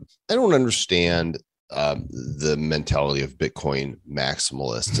decentralized systems. I don't understand the mentality of Bitcoin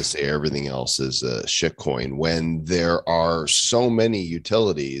maximalists to say everything else is a shitcoin, when there are so many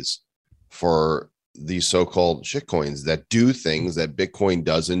utilities for these so-called shitcoins that do things that Bitcoin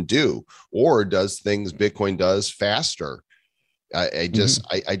doesn't do, or does things Bitcoin does faster. I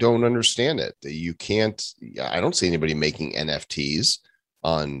don't understand it. You can't. I don't see anybody making NFTs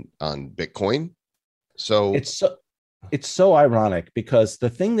on Bitcoin. So it's so ironic, because the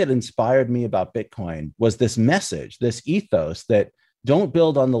thing that inspired me about Bitcoin was this message, this ethos that don't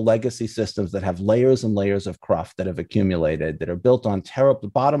build on the legacy systems that have layers and layers of cruft that have accumulated, that are built on terrible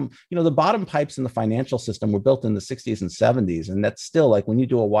bottom. The bottom pipes in the financial system were built in the 60s and 70s. And that's still like when you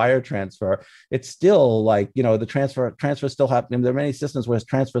do a wire transfer, it's still like, the transfer still happening. There are many systems where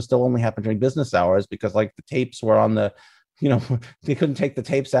transfers still only happen during business hours because like the tapes were on the, they couldn't take the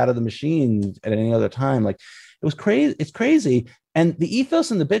tapes out of the machine at any other time. Like it was crazy. It's crazy. And the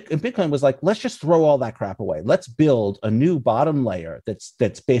ethos in Bitcoin was like, let's just throw all that crap away. Let's build a new bottom layer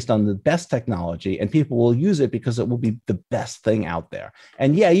that's based on the best technology, and people will use it because it will be the best thing out there.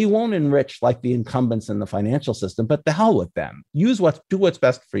 And yeah, you won't enrich like the incumbents in the financial system, but the hell with them. Do what's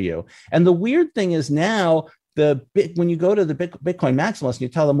best for you. And the weird thing is now, when you go to the Bitcoin maximalist and you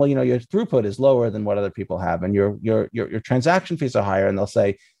tell them, well, your throughput is lower than what other people have, and your transaction fees are higher, and they'll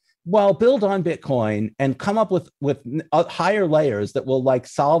say, well, build on Bitcoin and come up with higher layers that will like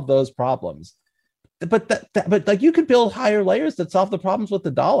solve those problems. But like you could build higher layers that solve the problems with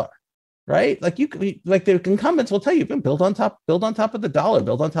the dollar, right? Like the incumbents will tell you can build on top of the dollar,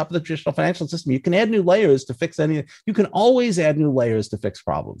 build on top of the traditional financial system. You can add new layers to fix you can always add new layers to fix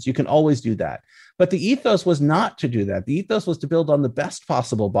problems. You can always do that. But the ethos was not to do that. The ethos was to build on the best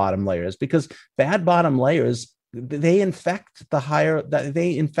possible bottom layers, because bad bottom layers, they infect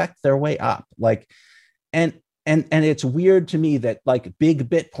their way up. Like, and it's weird to me that like big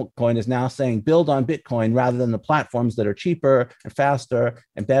Bitcoin is now saying build on Bitcoin rather than the platforms that are cheaper and faster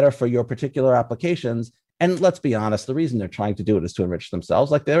and better for your particular applications. And let's be honest, the reason they're trying to do it is to enrich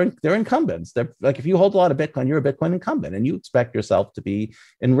themselves. Like they're incumbents. They're like, if you hold a lot of Bitcoin, you're a Bitcoin incumbent, and you expect yourself to be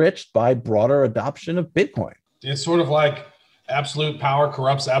enriched by broader adoption of Bitcoin. It's sort of like absolute power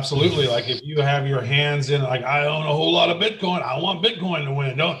corrupts absolutely. Like if you have your hands in, like, I own a whole lot of Bitcoin, I want Bitcoin to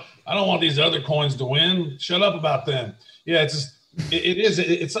win. I don't want these other coins to win. Shut up about them. Yeah,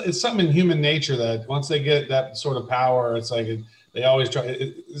 it's something in human nature that once they get that sort of power, it's like they always try.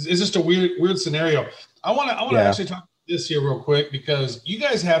 It's just a weird scenario. I want to actually talk about this here real quick, because you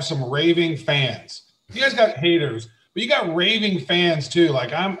guys have some raving fans. You guys got haters, but you got raving fans too.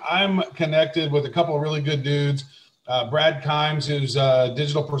 Like I'm connected with a couple of really good dudes. Brad Kimes, who's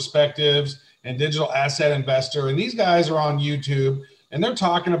Digital Perspectives and Digital Asset Investor. And these guys are on YouTube, and they're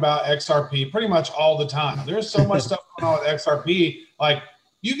talking about XRP pretty much all the time. There's so much stuff going on with XRP. Like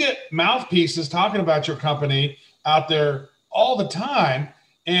you get mouthpieces talking about your company out there all the time,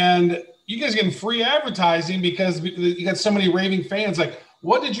 and you guys getting free advertising because you got so many raving fans. Like,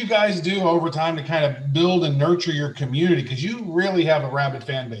 what did you guys do over time to kind of build and nurture your community? Because you really have a rabid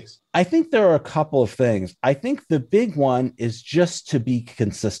fan base. I think there are a couple of things. I think the big one is just to be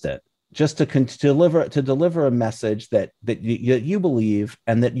consistent, just to deliver a message that you believe,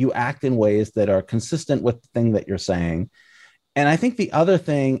 and that you act in ways that are consistent with the thing that you're saying. And I think the other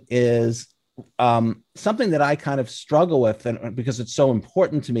thing is something that I kind of struggle with, and because it's so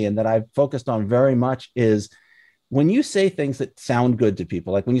important to me and that I've focused on very much, is when you say things that sound good to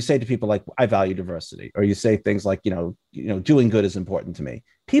people, like when you say to people, like, I value diversity, or you say things like, doing good is important to me,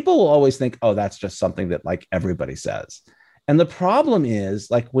 people will always think, oh, that's just something that like everybody says. And the problem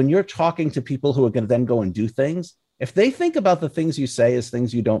is, like, when you're talking to people who are going to then go and do things, if they think about the things you say as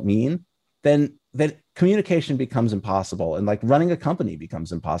things you don't mean, then communication becomes impossible, and like running a company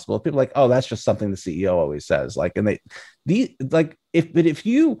becomes impossible. People are like, oh, that's just something the CEO always says. Like, and if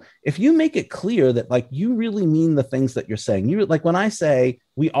you make it clear that like you really mean the things that you're saying, you like when I say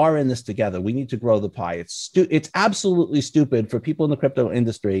we are in this together, we need to grow the pie. It's absolutely stupid for people in the crypto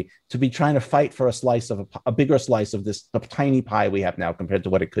industry to be trying to fight for a bigger slice of this tiny pie we have now compared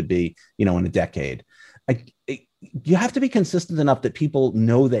to what it could be, in a decade. You have to be consistent enough that people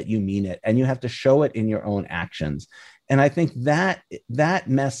know that you mean it, and you have to show it in your own actions. And I think that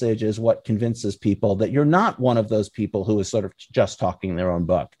message is what convinces people that you're not one of those people who is sort of just talking their own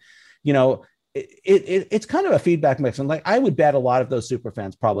book. It's kind of a feedback mix. And like, I would bet a lot of those super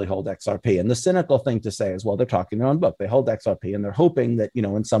fans probably hold XRP. And the cynical thing to say is, well, they're talking their own book. They hold XRP, and they're hoping that,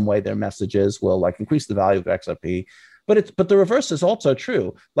 in some way their messages will like increase the value of XRP. But the reverse is also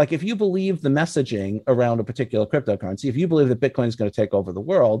true. Like, if you believe the messaging around a particular cryptocurrency, if you believe that Bitcoin is going to take over the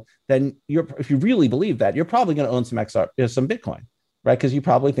world, then if you really believe that, you're probably going to own some Bitcoin, right? Because you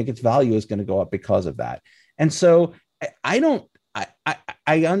probably think its value is going to go up because of that. And so I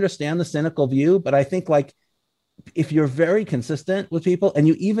understand the cynical view, but I think like if you're very consistent with people, and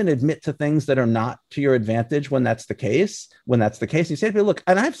you even admit to things that are not to your advantage when that's the case, you say to people, look,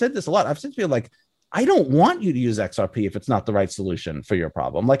 and I've said this a lot. I've said to people like, I don't want you to use XRP if it's not the right solution for your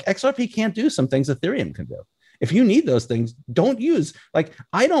problem. Like, XRP can't do some things Ethereum can do. If you need those things, don't use, like,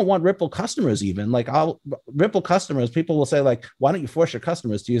 I don't want Ripple customers even. Like, Ripple customers, people will say like, why don't you force your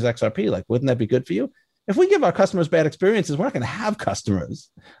customers to use XRP? Like, wouldn't that be good for you? If we give our customers bad experiences, we're not going to have customers.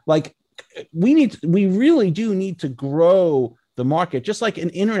 Like we really do need to grow the market, just like in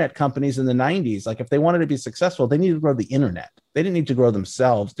internet companies in the 90s. Like if they wanted to be successful, they needed to grow the internet. They didn't need to grow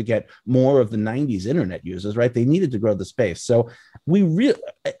themselves to get more of the 90s internet users, right? They needed to grow the space. So we really,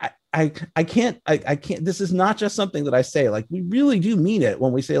 I can't, this is not just something that I say, like we really do mean it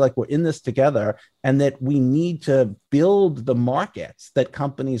when we say like we're in this together and that we need to build the markets that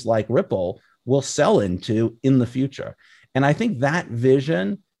companies like Ripple will sell into in the future. And I think that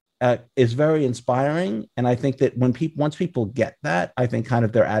vision is very inspiring. And I think that once people get that, I think kind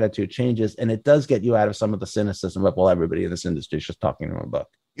of their attitude changes, and it does get you out of some of the cynicism of, well, everybody in this industry is just talking to a book.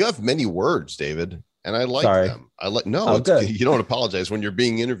 You have many words, David, and I like them. You don't apologize when you're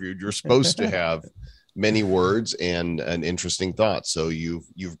being interviewed. You're supposed to have many words and an interesting thought. So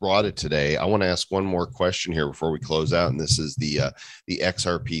you've brought it today. I want to ask one more question here before we close out, and this is the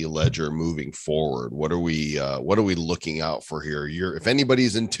XRP ledger moving forward. What are we looking out for here? If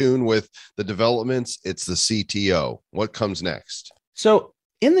anybody's in tune with the developments, it's the CTO. What comes next? So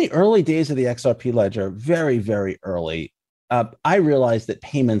in the early days of the XRP ledger, very, very early, I realized that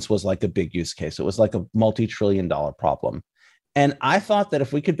payments was like a big use case. It was like a multi-trillion-dollar problem. And I thought that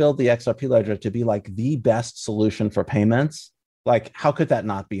if we could build the XRP ledger to be like the best solution for payments, like how could that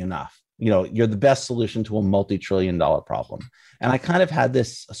not be enough? You're the best solution to a multi-trillion-dollar problem. And I kind of had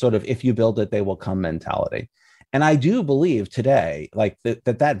this sort of, if you build it, they will come mentality. And I do believe today, like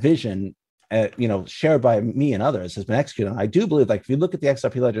that vision, shared by me and others has been executed. And I do believe, like, if you look at the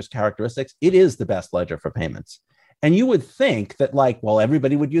XRP ledger's characteristics, it is the best ledger for payments. And you would think that, like, well,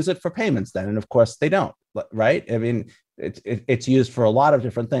 everybody would use it for payments then. And of course they don't, right? I mean, it's used for a lot of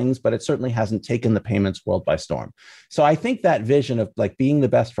different things, but it certainly hasn't taken the payments world by storm. So I think that vision of like being the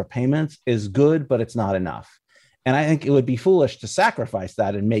best for payments is good, but it's not enough. And I think it would be foolish to sacrifice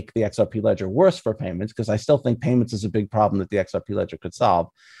that and make the XRP ledger worse for payments, because I still think payments is a big problem that the XRP ledger could solve.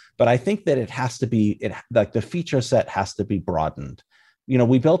 But I think that it has to be, like the feature set has to be broadened.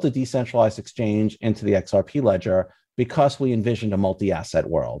 We built a decentralized exchange into the XRP ledger because we envisioned a multi-asset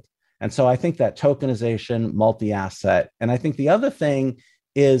world. And so I think that tokenization, multi-asset, and I think the other thing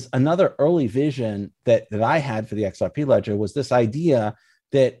is another early vision that I had for the XRP ledger was this idea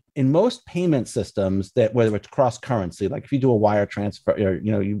that in most payment systems, that whether it's cross currency, like if you do a wire transfer, or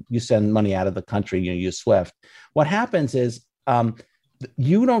you send money out of the country, you use SWIFT, what happens is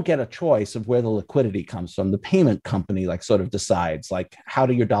you don't get a choice of where the liquidity comes from. The payment company like sort of decides, like, how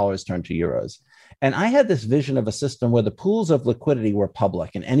do your dollars turn to euros? And I had this vision of a system where the pools of liquidity were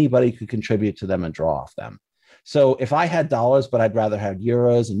public and anybody could contribute to them and draw off them. So if I had dollars, but I'd rather have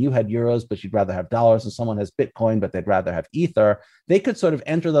euros, and you had euros, but you'd rather have dollars, and someone has Bitcoin, but they'd rather have Ether, they could sort of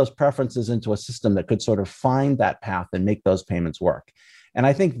enter those preferences into a system that could sort of find that path and make those payments work. And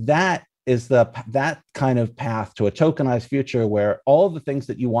I think that is that kind of path to a tokenized future where all of the things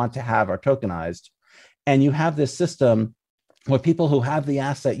that you want to have are tokenized. And you have this system where people who have the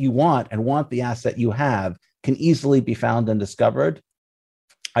asset you want and want the asset you have can easily be found and discovered.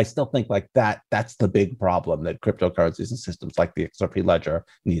 I still think like that's the big problem that cryptocurrencies and systems like the XRP ledger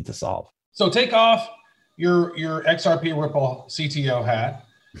need to solve. So take off your XRP Ripple CTO hat,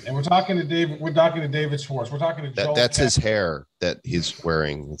 and we're talking to David Schwartz. We're talking to Joel. That's his hair that he's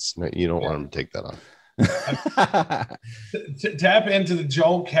wearing. It's not, you don't want him to take that off. Tap into the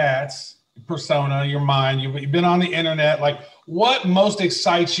Joel Katz persona, your mind. You've been on the internet. Like, what most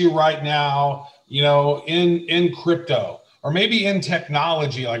excites you right now, in crypto or maybe in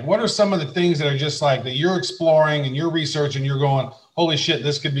technology? Like, what are some of the things that are just like that you're exploring and you're researching, you're going, holy shit,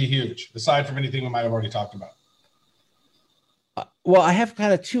 this could be huge, aside from anything we might have already talked about? Well, I have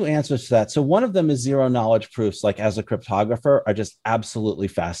kind of two answers to that. So one of them is zero knowledge proofs, like as a cryptographer, are just absolutely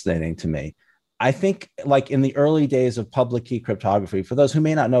fascinating to me. I think like in the early days of public key cryptography, for those who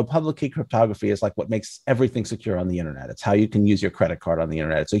may not know, public key cryptography is like what makes everything secure on the internet. It's how you can use your credit card on the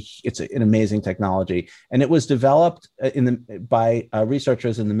internet. It's an amazing technology. And it was developed by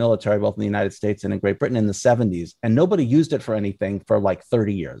researchers in the military, both in the United States and in Great Britain in the 70s. And nobody used it for anything for like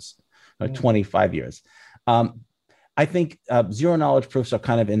 30 years, or 25 years. I think zero knowledge proofs are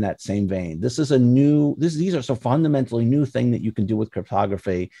kind of in that same vein. These are so fundamentally new thing that you can do with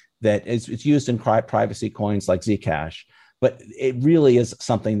cryptography that it's used in privacy coins like Zcash, but it really is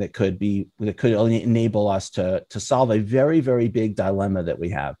something that could enable us to solve a very, very big dilemma that we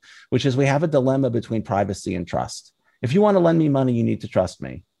have, which is we have a dilemma between privacy and trust. If you want to lend me money, you need to trust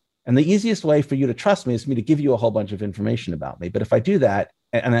me. And the easiest way for you to trust me is for me to give you a whole bunch of information about me. But if I do that,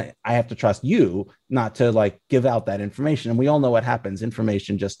 and I have to trust you not to like give out that information. And we all know what happens.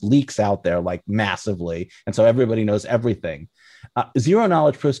 Information just leaks out there like massively. And so everybody knows everything. Zero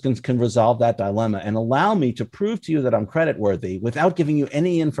knowledge proofs can resolve that dilemma and allow me to prove to you that I'm creditworthy without giving you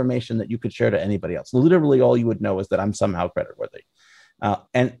any information that you could share to anybody else. Literally, all you would know is that I'm somehow creditworthy.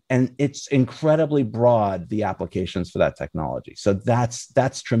 And it's incredibly broad, the applications for that technology. So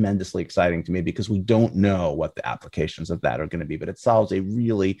that's tremendously exciting to me because we don't know what the applications of that are going to be, but it solves a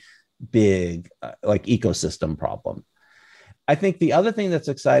really big like ecosystem problem. I think the other thing that's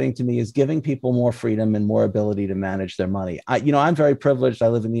exciting to me is giving people more freedom and more ability to manage their money. I'm very privileged. I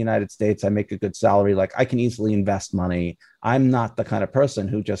live in the United States. I make a good salary. Like I can easily invest money. I'm not the kind of person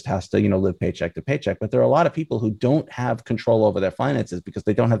who just has to, live paycheck to paycheck. But there are a lot of people who don't have control over their finances because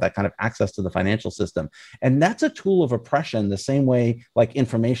they don't have that kind of access to the financial system. And that's a tool of oppression, the same way like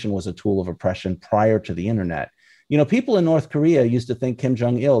information was a tool of oppression prior to the internet. People in North Korea used to think Kim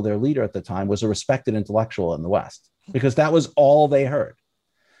Jong-il, their leader at the time, was a respected intellectual in the West because that was all they heard.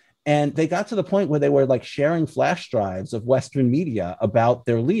 And they got to the point where they were like sharing flash drives of Western media about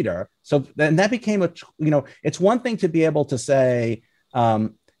their leader. So then that became it's one thing to be able to say,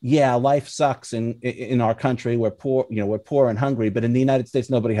 yeah, life sucks in our country. We're poor, we're poor and hungry, but in the United States,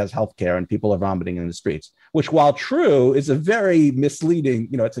 nobody has healthcare and people are vomiting in the streets, which while true is a very misleading,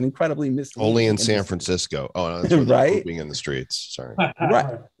 it's an incredibly misleading. Only in San Francisco. Oh, no, that's right. Pooping in the streets. Sorry.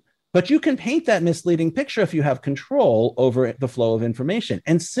 Right. But you can paint that misleading picture if you have control over the flow of information.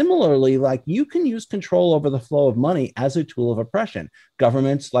 And similarly, like you can use control over the flow of money as a tool of oppression.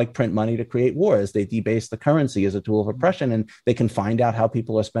 Governments like print money to create wars. They debase the currency as a tool of oppression, and they can find out how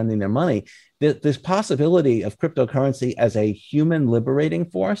people are spending their money. This possibility of cryptocurrency as a human liberating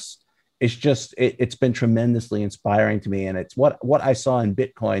force is just, it's been tremendously inspiring to me. And it's what I saw in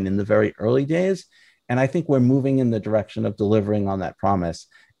Bitcoin in the very early days. And I think we're moving in the direction of delivering on that promise.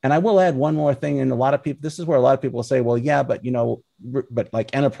 And I will add one more thing. And this is where a lot of people say, well, yeah, but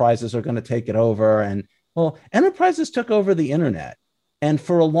like enterprises are going to take it over. And well, enterprises took over the internet. And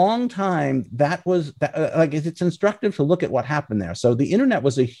for a long time, it's instructive to look at what happened there. So the internet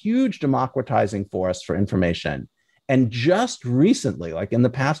was a huge democratizing force for information. And just recently, like in the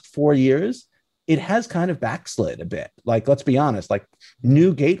past 4 years, it has kind of backslid a bit. Like, let's be honest, like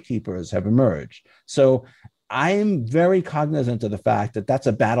new gatekeepers have emerged. So I'm very cognizant of the fact that that's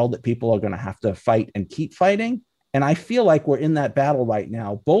a battle that people are going to have to fight and keep fighting. And I feel like we're in that battle right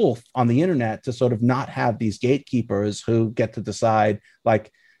now, both on the internet to sort of not have these gatekeepers who get to decide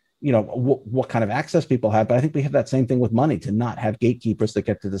like, what kind of access people have. But I think we have that same thing with money, to not have gatekeepers that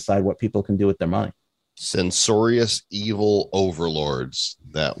get to decide what people can do with their money. Censorious, evil overlords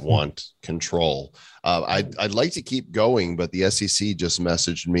that want control. I'd like to keep going, but the SEC just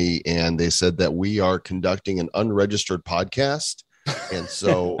messaged me and they said that we are conducting an unregistered podcast. And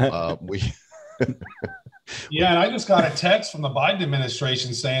so we. Yeah, and I just got a text from the Biden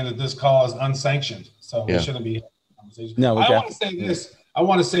administration saying that this call is unsanctioned. So we shouldn't be having a conversation. No, I want to say this. I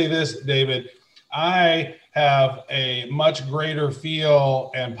want to say this, David. I have a much greater feel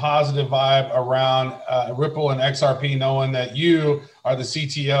and positive vibe around Ripple and XRP, knowing that you are the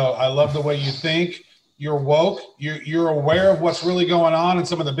CTO. I love the way you think. You're woke. You're aware of what's really going on and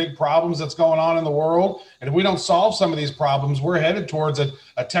some of the big problems that's going on in the world. And if we don't solve some of these problems, we're headed towards a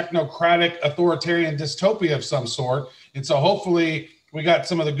technocratic, authoritarian dystopia of some sort. And so hopefully we got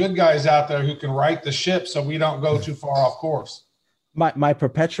some of the good guys out there who can right the ship so we don't go too far off course. My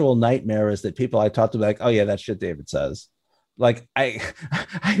perpetual nightmare is that people I talk to be like, oh yeah, that's shit David says. Like I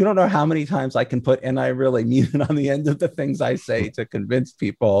don't know how many times I can put "and I really mean it" on the end of the things I say to convince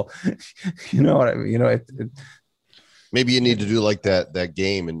people. You know what I mean? Maybe you need to do like that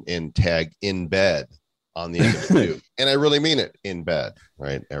game and tag "in bed" on the end of it too. And I really mean it, in bed,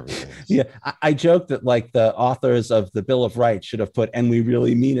 right? Everything. Yeah, I joke that like the authors of the Bill of Rights should have put "and we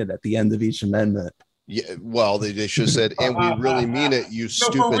really mean it" at the end of each amendment. Yeah, well, they should have said, "and we really mean it, you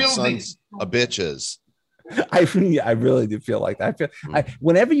stupid sons of bitches." I really do feel like that.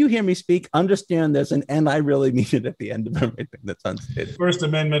 Whenever you hear me speak, understand there's an "and I really mean it" at the end of everything that's unstated. First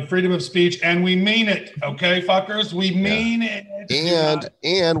Amendment, freedom of speech, and we mean it. Okay, fuckers, we mean it.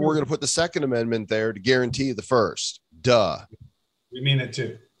 And we're going to put the Second Amendment there to guarantee the first. Duh. We mean it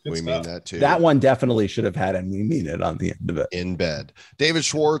too. Good we stuff. Mean that too. That one definitely should have had "and we mean it" on the end of it. In bed. David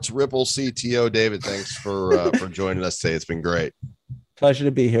Schwartz, Ripple CTO. David, thanks for joining us today. It's been great. Pleasure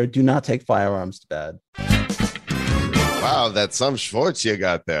to be here. Do not take firearms to bed. Wow, that's some Schwartz you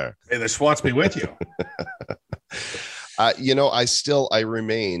got there. Hey, the Schwartz be with you. I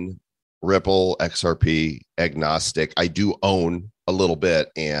remain Ripple, XRP agnostic. I do own a little bit,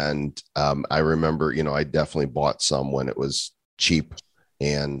 and I remember, I definitely bought some when it was cheap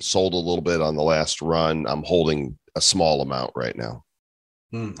and sold a little bit on the last run. I'm holding a small amount right now.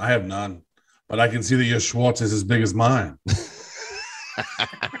 I have none, but I can see that your Schwartz is as big as mine.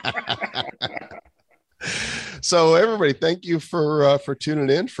 So everybody, thank you for tuning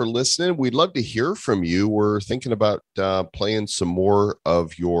in, for listening. We'd love to hear from you. We're thinking about playing some more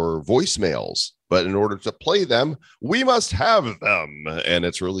of your voicemails, but in order to play them, we must have them. And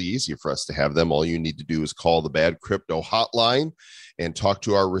it's really easy for us to have them. All you need to do is call the Bad Crypto hotline and talk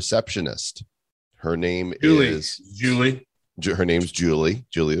to our receptionist. Her name is Julie. Her name's Julie,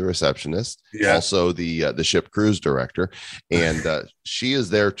 the receptionist. Yeah. Also the ship cruise director. And she is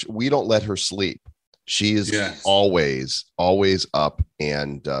there. We don't let her sleep. She is always up,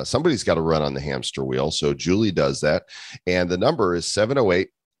 and somebody's got to run on the hamster wheel. So Julie does that. And the number is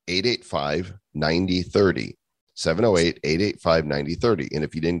 708-885-9030. 708-885-9030. And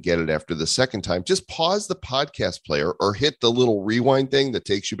if you didn't get it after the second time, just pause the podcast player or hit the little rewind thing that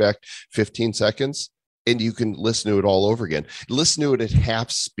takes you back 15 seconds, and you can listen to it all over again. Listen to it at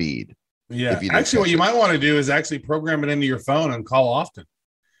half speed. Yeah. Actually, what you might want to do is actually program it into your phone and call often.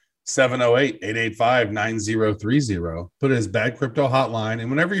 708-885-9030. Put it as Bad Crypto hotline. And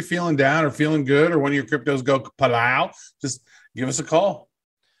whenever you're feeling down or feeling good, or when your cryptos go palau, just give us a call.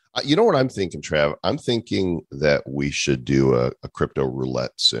 You know what I'm thinking, Trav? I'm thinking that we should do a crypto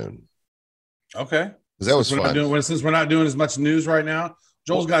roulette soon. Okay. Because that was fun. Since we're not doing as much news right now,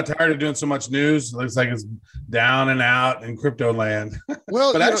 Joel's got tired of doing so much news. It looks like it's down and out in crypto land.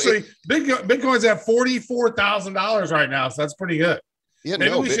 Well, but actually, Bitcoin's at $44,000 right now, so that's pretty good. Yeah,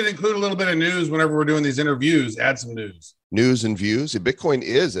 maybe we should include a little bit of news whenever we're doing these interviews. Add some news and views. Bitcoin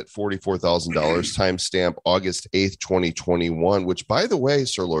is at $44,000. Timestamp August 8th, 2021. Which, by the way,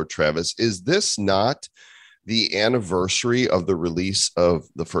 Sir Lord Travis, is this not the anniversary of the release of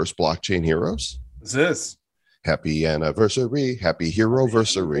the first Blockchain Heroes? This is. Happy anniversary. Happy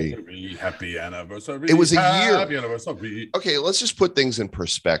hero-versary. Happy anniversary. It was a year. Happy anniversary. Okay, let's just put things in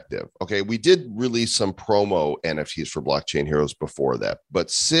perspective. Okay, we did release some promo NFTs for Blockchain Heroes before that.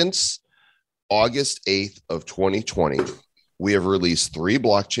 But since August 8th of 2020, we have released 3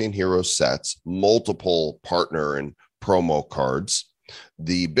 Blockchain Heroes sets, multiple partner and promo cards,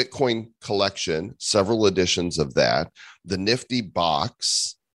 the Bitcoin collection, several editions of that, the Nifty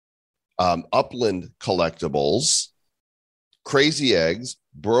box, Upland collectibles, Crazy Eggs,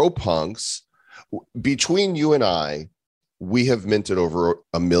 Bro Punks. Between you and I, we have minted over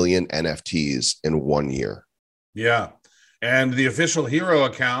 1 million NFTs in 1 year. Yeah. And the official hero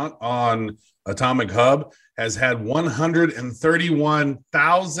account on Atomic Hub has had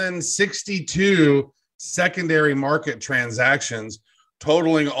 131,062 secondary market transactions,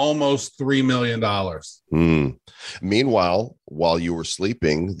 totaling almost $3 million. Meanwhile, while you were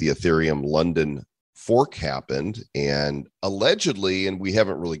sleeping, the Ethereum London fork happened, and allegedly, and we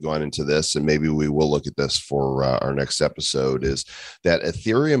haven't really gone into this, and maybe we will look at this for our next episode, is that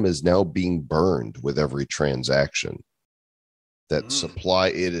Ethereum is now being burned with every transaction. That supply,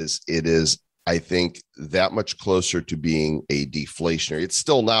 it is, I think, that much closer to being a deflationary. It's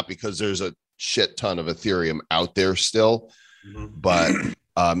still not, because there's a shit ton of Ethereum out there still. But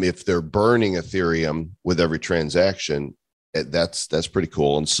if they're burning Ethereum with every transaction, that's pretty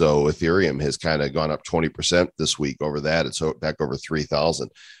cool. And so Ethereum has kind of gone up 20% this week over that. It's back over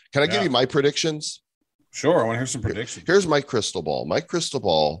 3,000. Can I give you my predictions? Sure. I want to hear some predictions. Here's my crystal ball.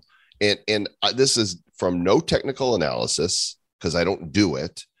 And this is from no technical analysis, because I don't do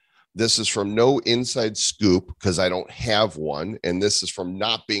it. This is from no inside scoop, because I don't have one. And this is from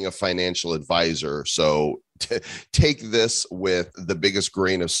not being a financial advisor. So take this with the biggest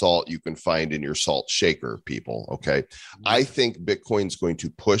grain of salt you can find in your salt shaker, people. Okay. I think Bitcoin's going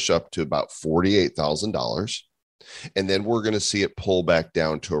to push up to about $48,000. And then we're going to see it pull back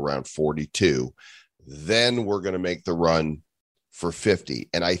down to around 42. Then we're going to make the run for 50.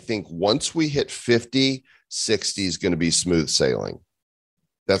 And I think once we hit 50, 60 is going to be smooth sailing.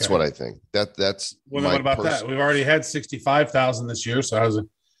 That's what I think. That's what about that? We've already had 65,000 this year. So how's it?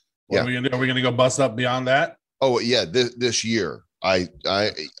 What are we going to do? Are we going to go bust up beyond that? Oh yeah, this year, I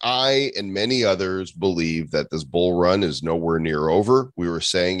and many others believe that this bull run is nowhere near over. We were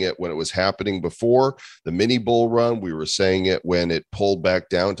saying it when it was happening before the mini bull run. We were saying it when it pulled back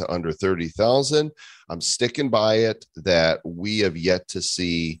down to under 30,000. I'm sticking by it that we have yet to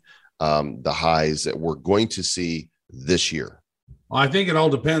see the highs that we're going to see this year. Well, I think it all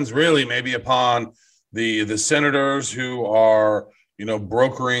depends really maybe upon the senators who are,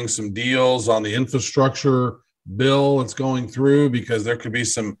 brokering some deals on the infrastructure bill that's going through, because there could be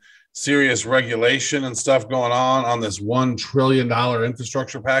some serious regulation and stuff going on this $1 trillion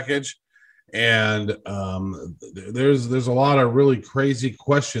infrastructure package. And there's a lot of really crazy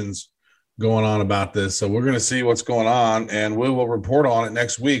questions going on about this. So we're going to see what's going on, and we will report on it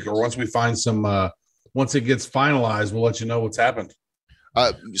next week, or once we find some, once it gets finalized, we'll let you know what's happened.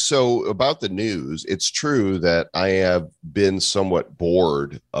 So about the news, it's true that I have been somewhat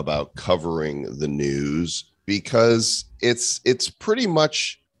bored about covering the news because it's pretty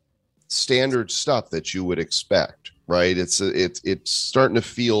much standard stuff that you would expect, right? It's starting to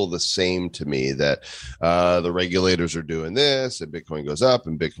feel the same to me that the regulators are doing this and Bitcoin goes up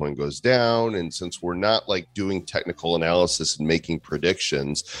and Bitcoin goes down. And since we're not like doing technical analysis and making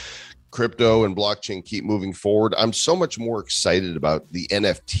predictions, crypto and blockchain keep moving forward. I'm so much more excited about the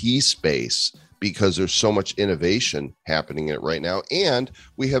NFT space because there's so much innovation happening in it right now. And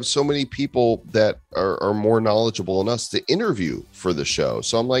we have so many people that are more knowledgeable than us to interview for the show.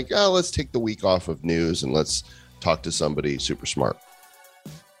 So I'm like, let's take the week off of news and let's talk to somebody super smart.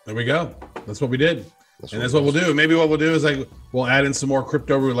 There we go. That's what we did. That's what we'll do. Maybe what we'll do is like, we'll add in some more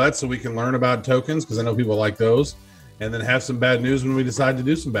crypto roulette so we can learn about tokens, because I know people like those. And then have some bad news when we decide to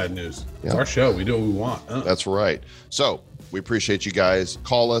do some bad news. It's our show. We do what we want. That's right. So we appreciate you guys.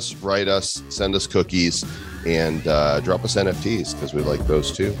 Call us, write us, send us cookies, and drop us NFTs because we like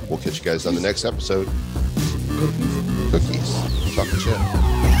those too. We'll catch you guys on the next episode. Cookies. Chocolate chip.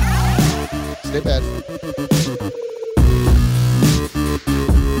 Stay bad.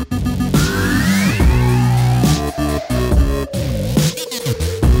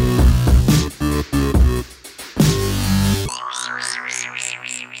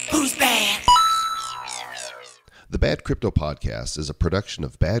 Who's bad? The Bad Crypto Podcast is a production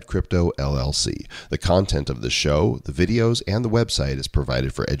of Bad Crypto LLC. The content of the show, the videos, and the website is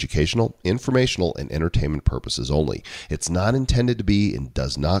provided for educational, informational, and entertainment purposes only. It's not intended to be and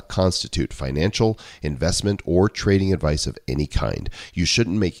does not constitute financial, investment, or trading advice of any kind. You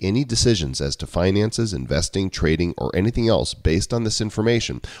shouldn't make any decisions as to finances, investing, trading, or anything else based on this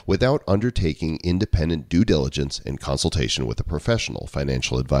information without undertaking independent due diligence and consultation with a professional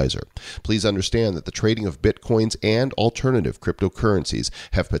financial advisor. Please understand that the trading of Bitcoins and alternative cryptocurrencies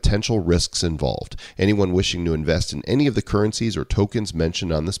have potential risks involved. Anyone wishing to invest in any of the currencies or tokens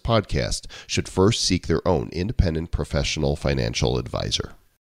mentioned on this podcast should first seek their own independent professional financial advisor.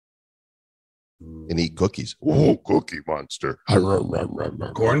 And eat cookies. Oh, Cookie Monster.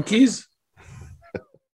 Corn keys?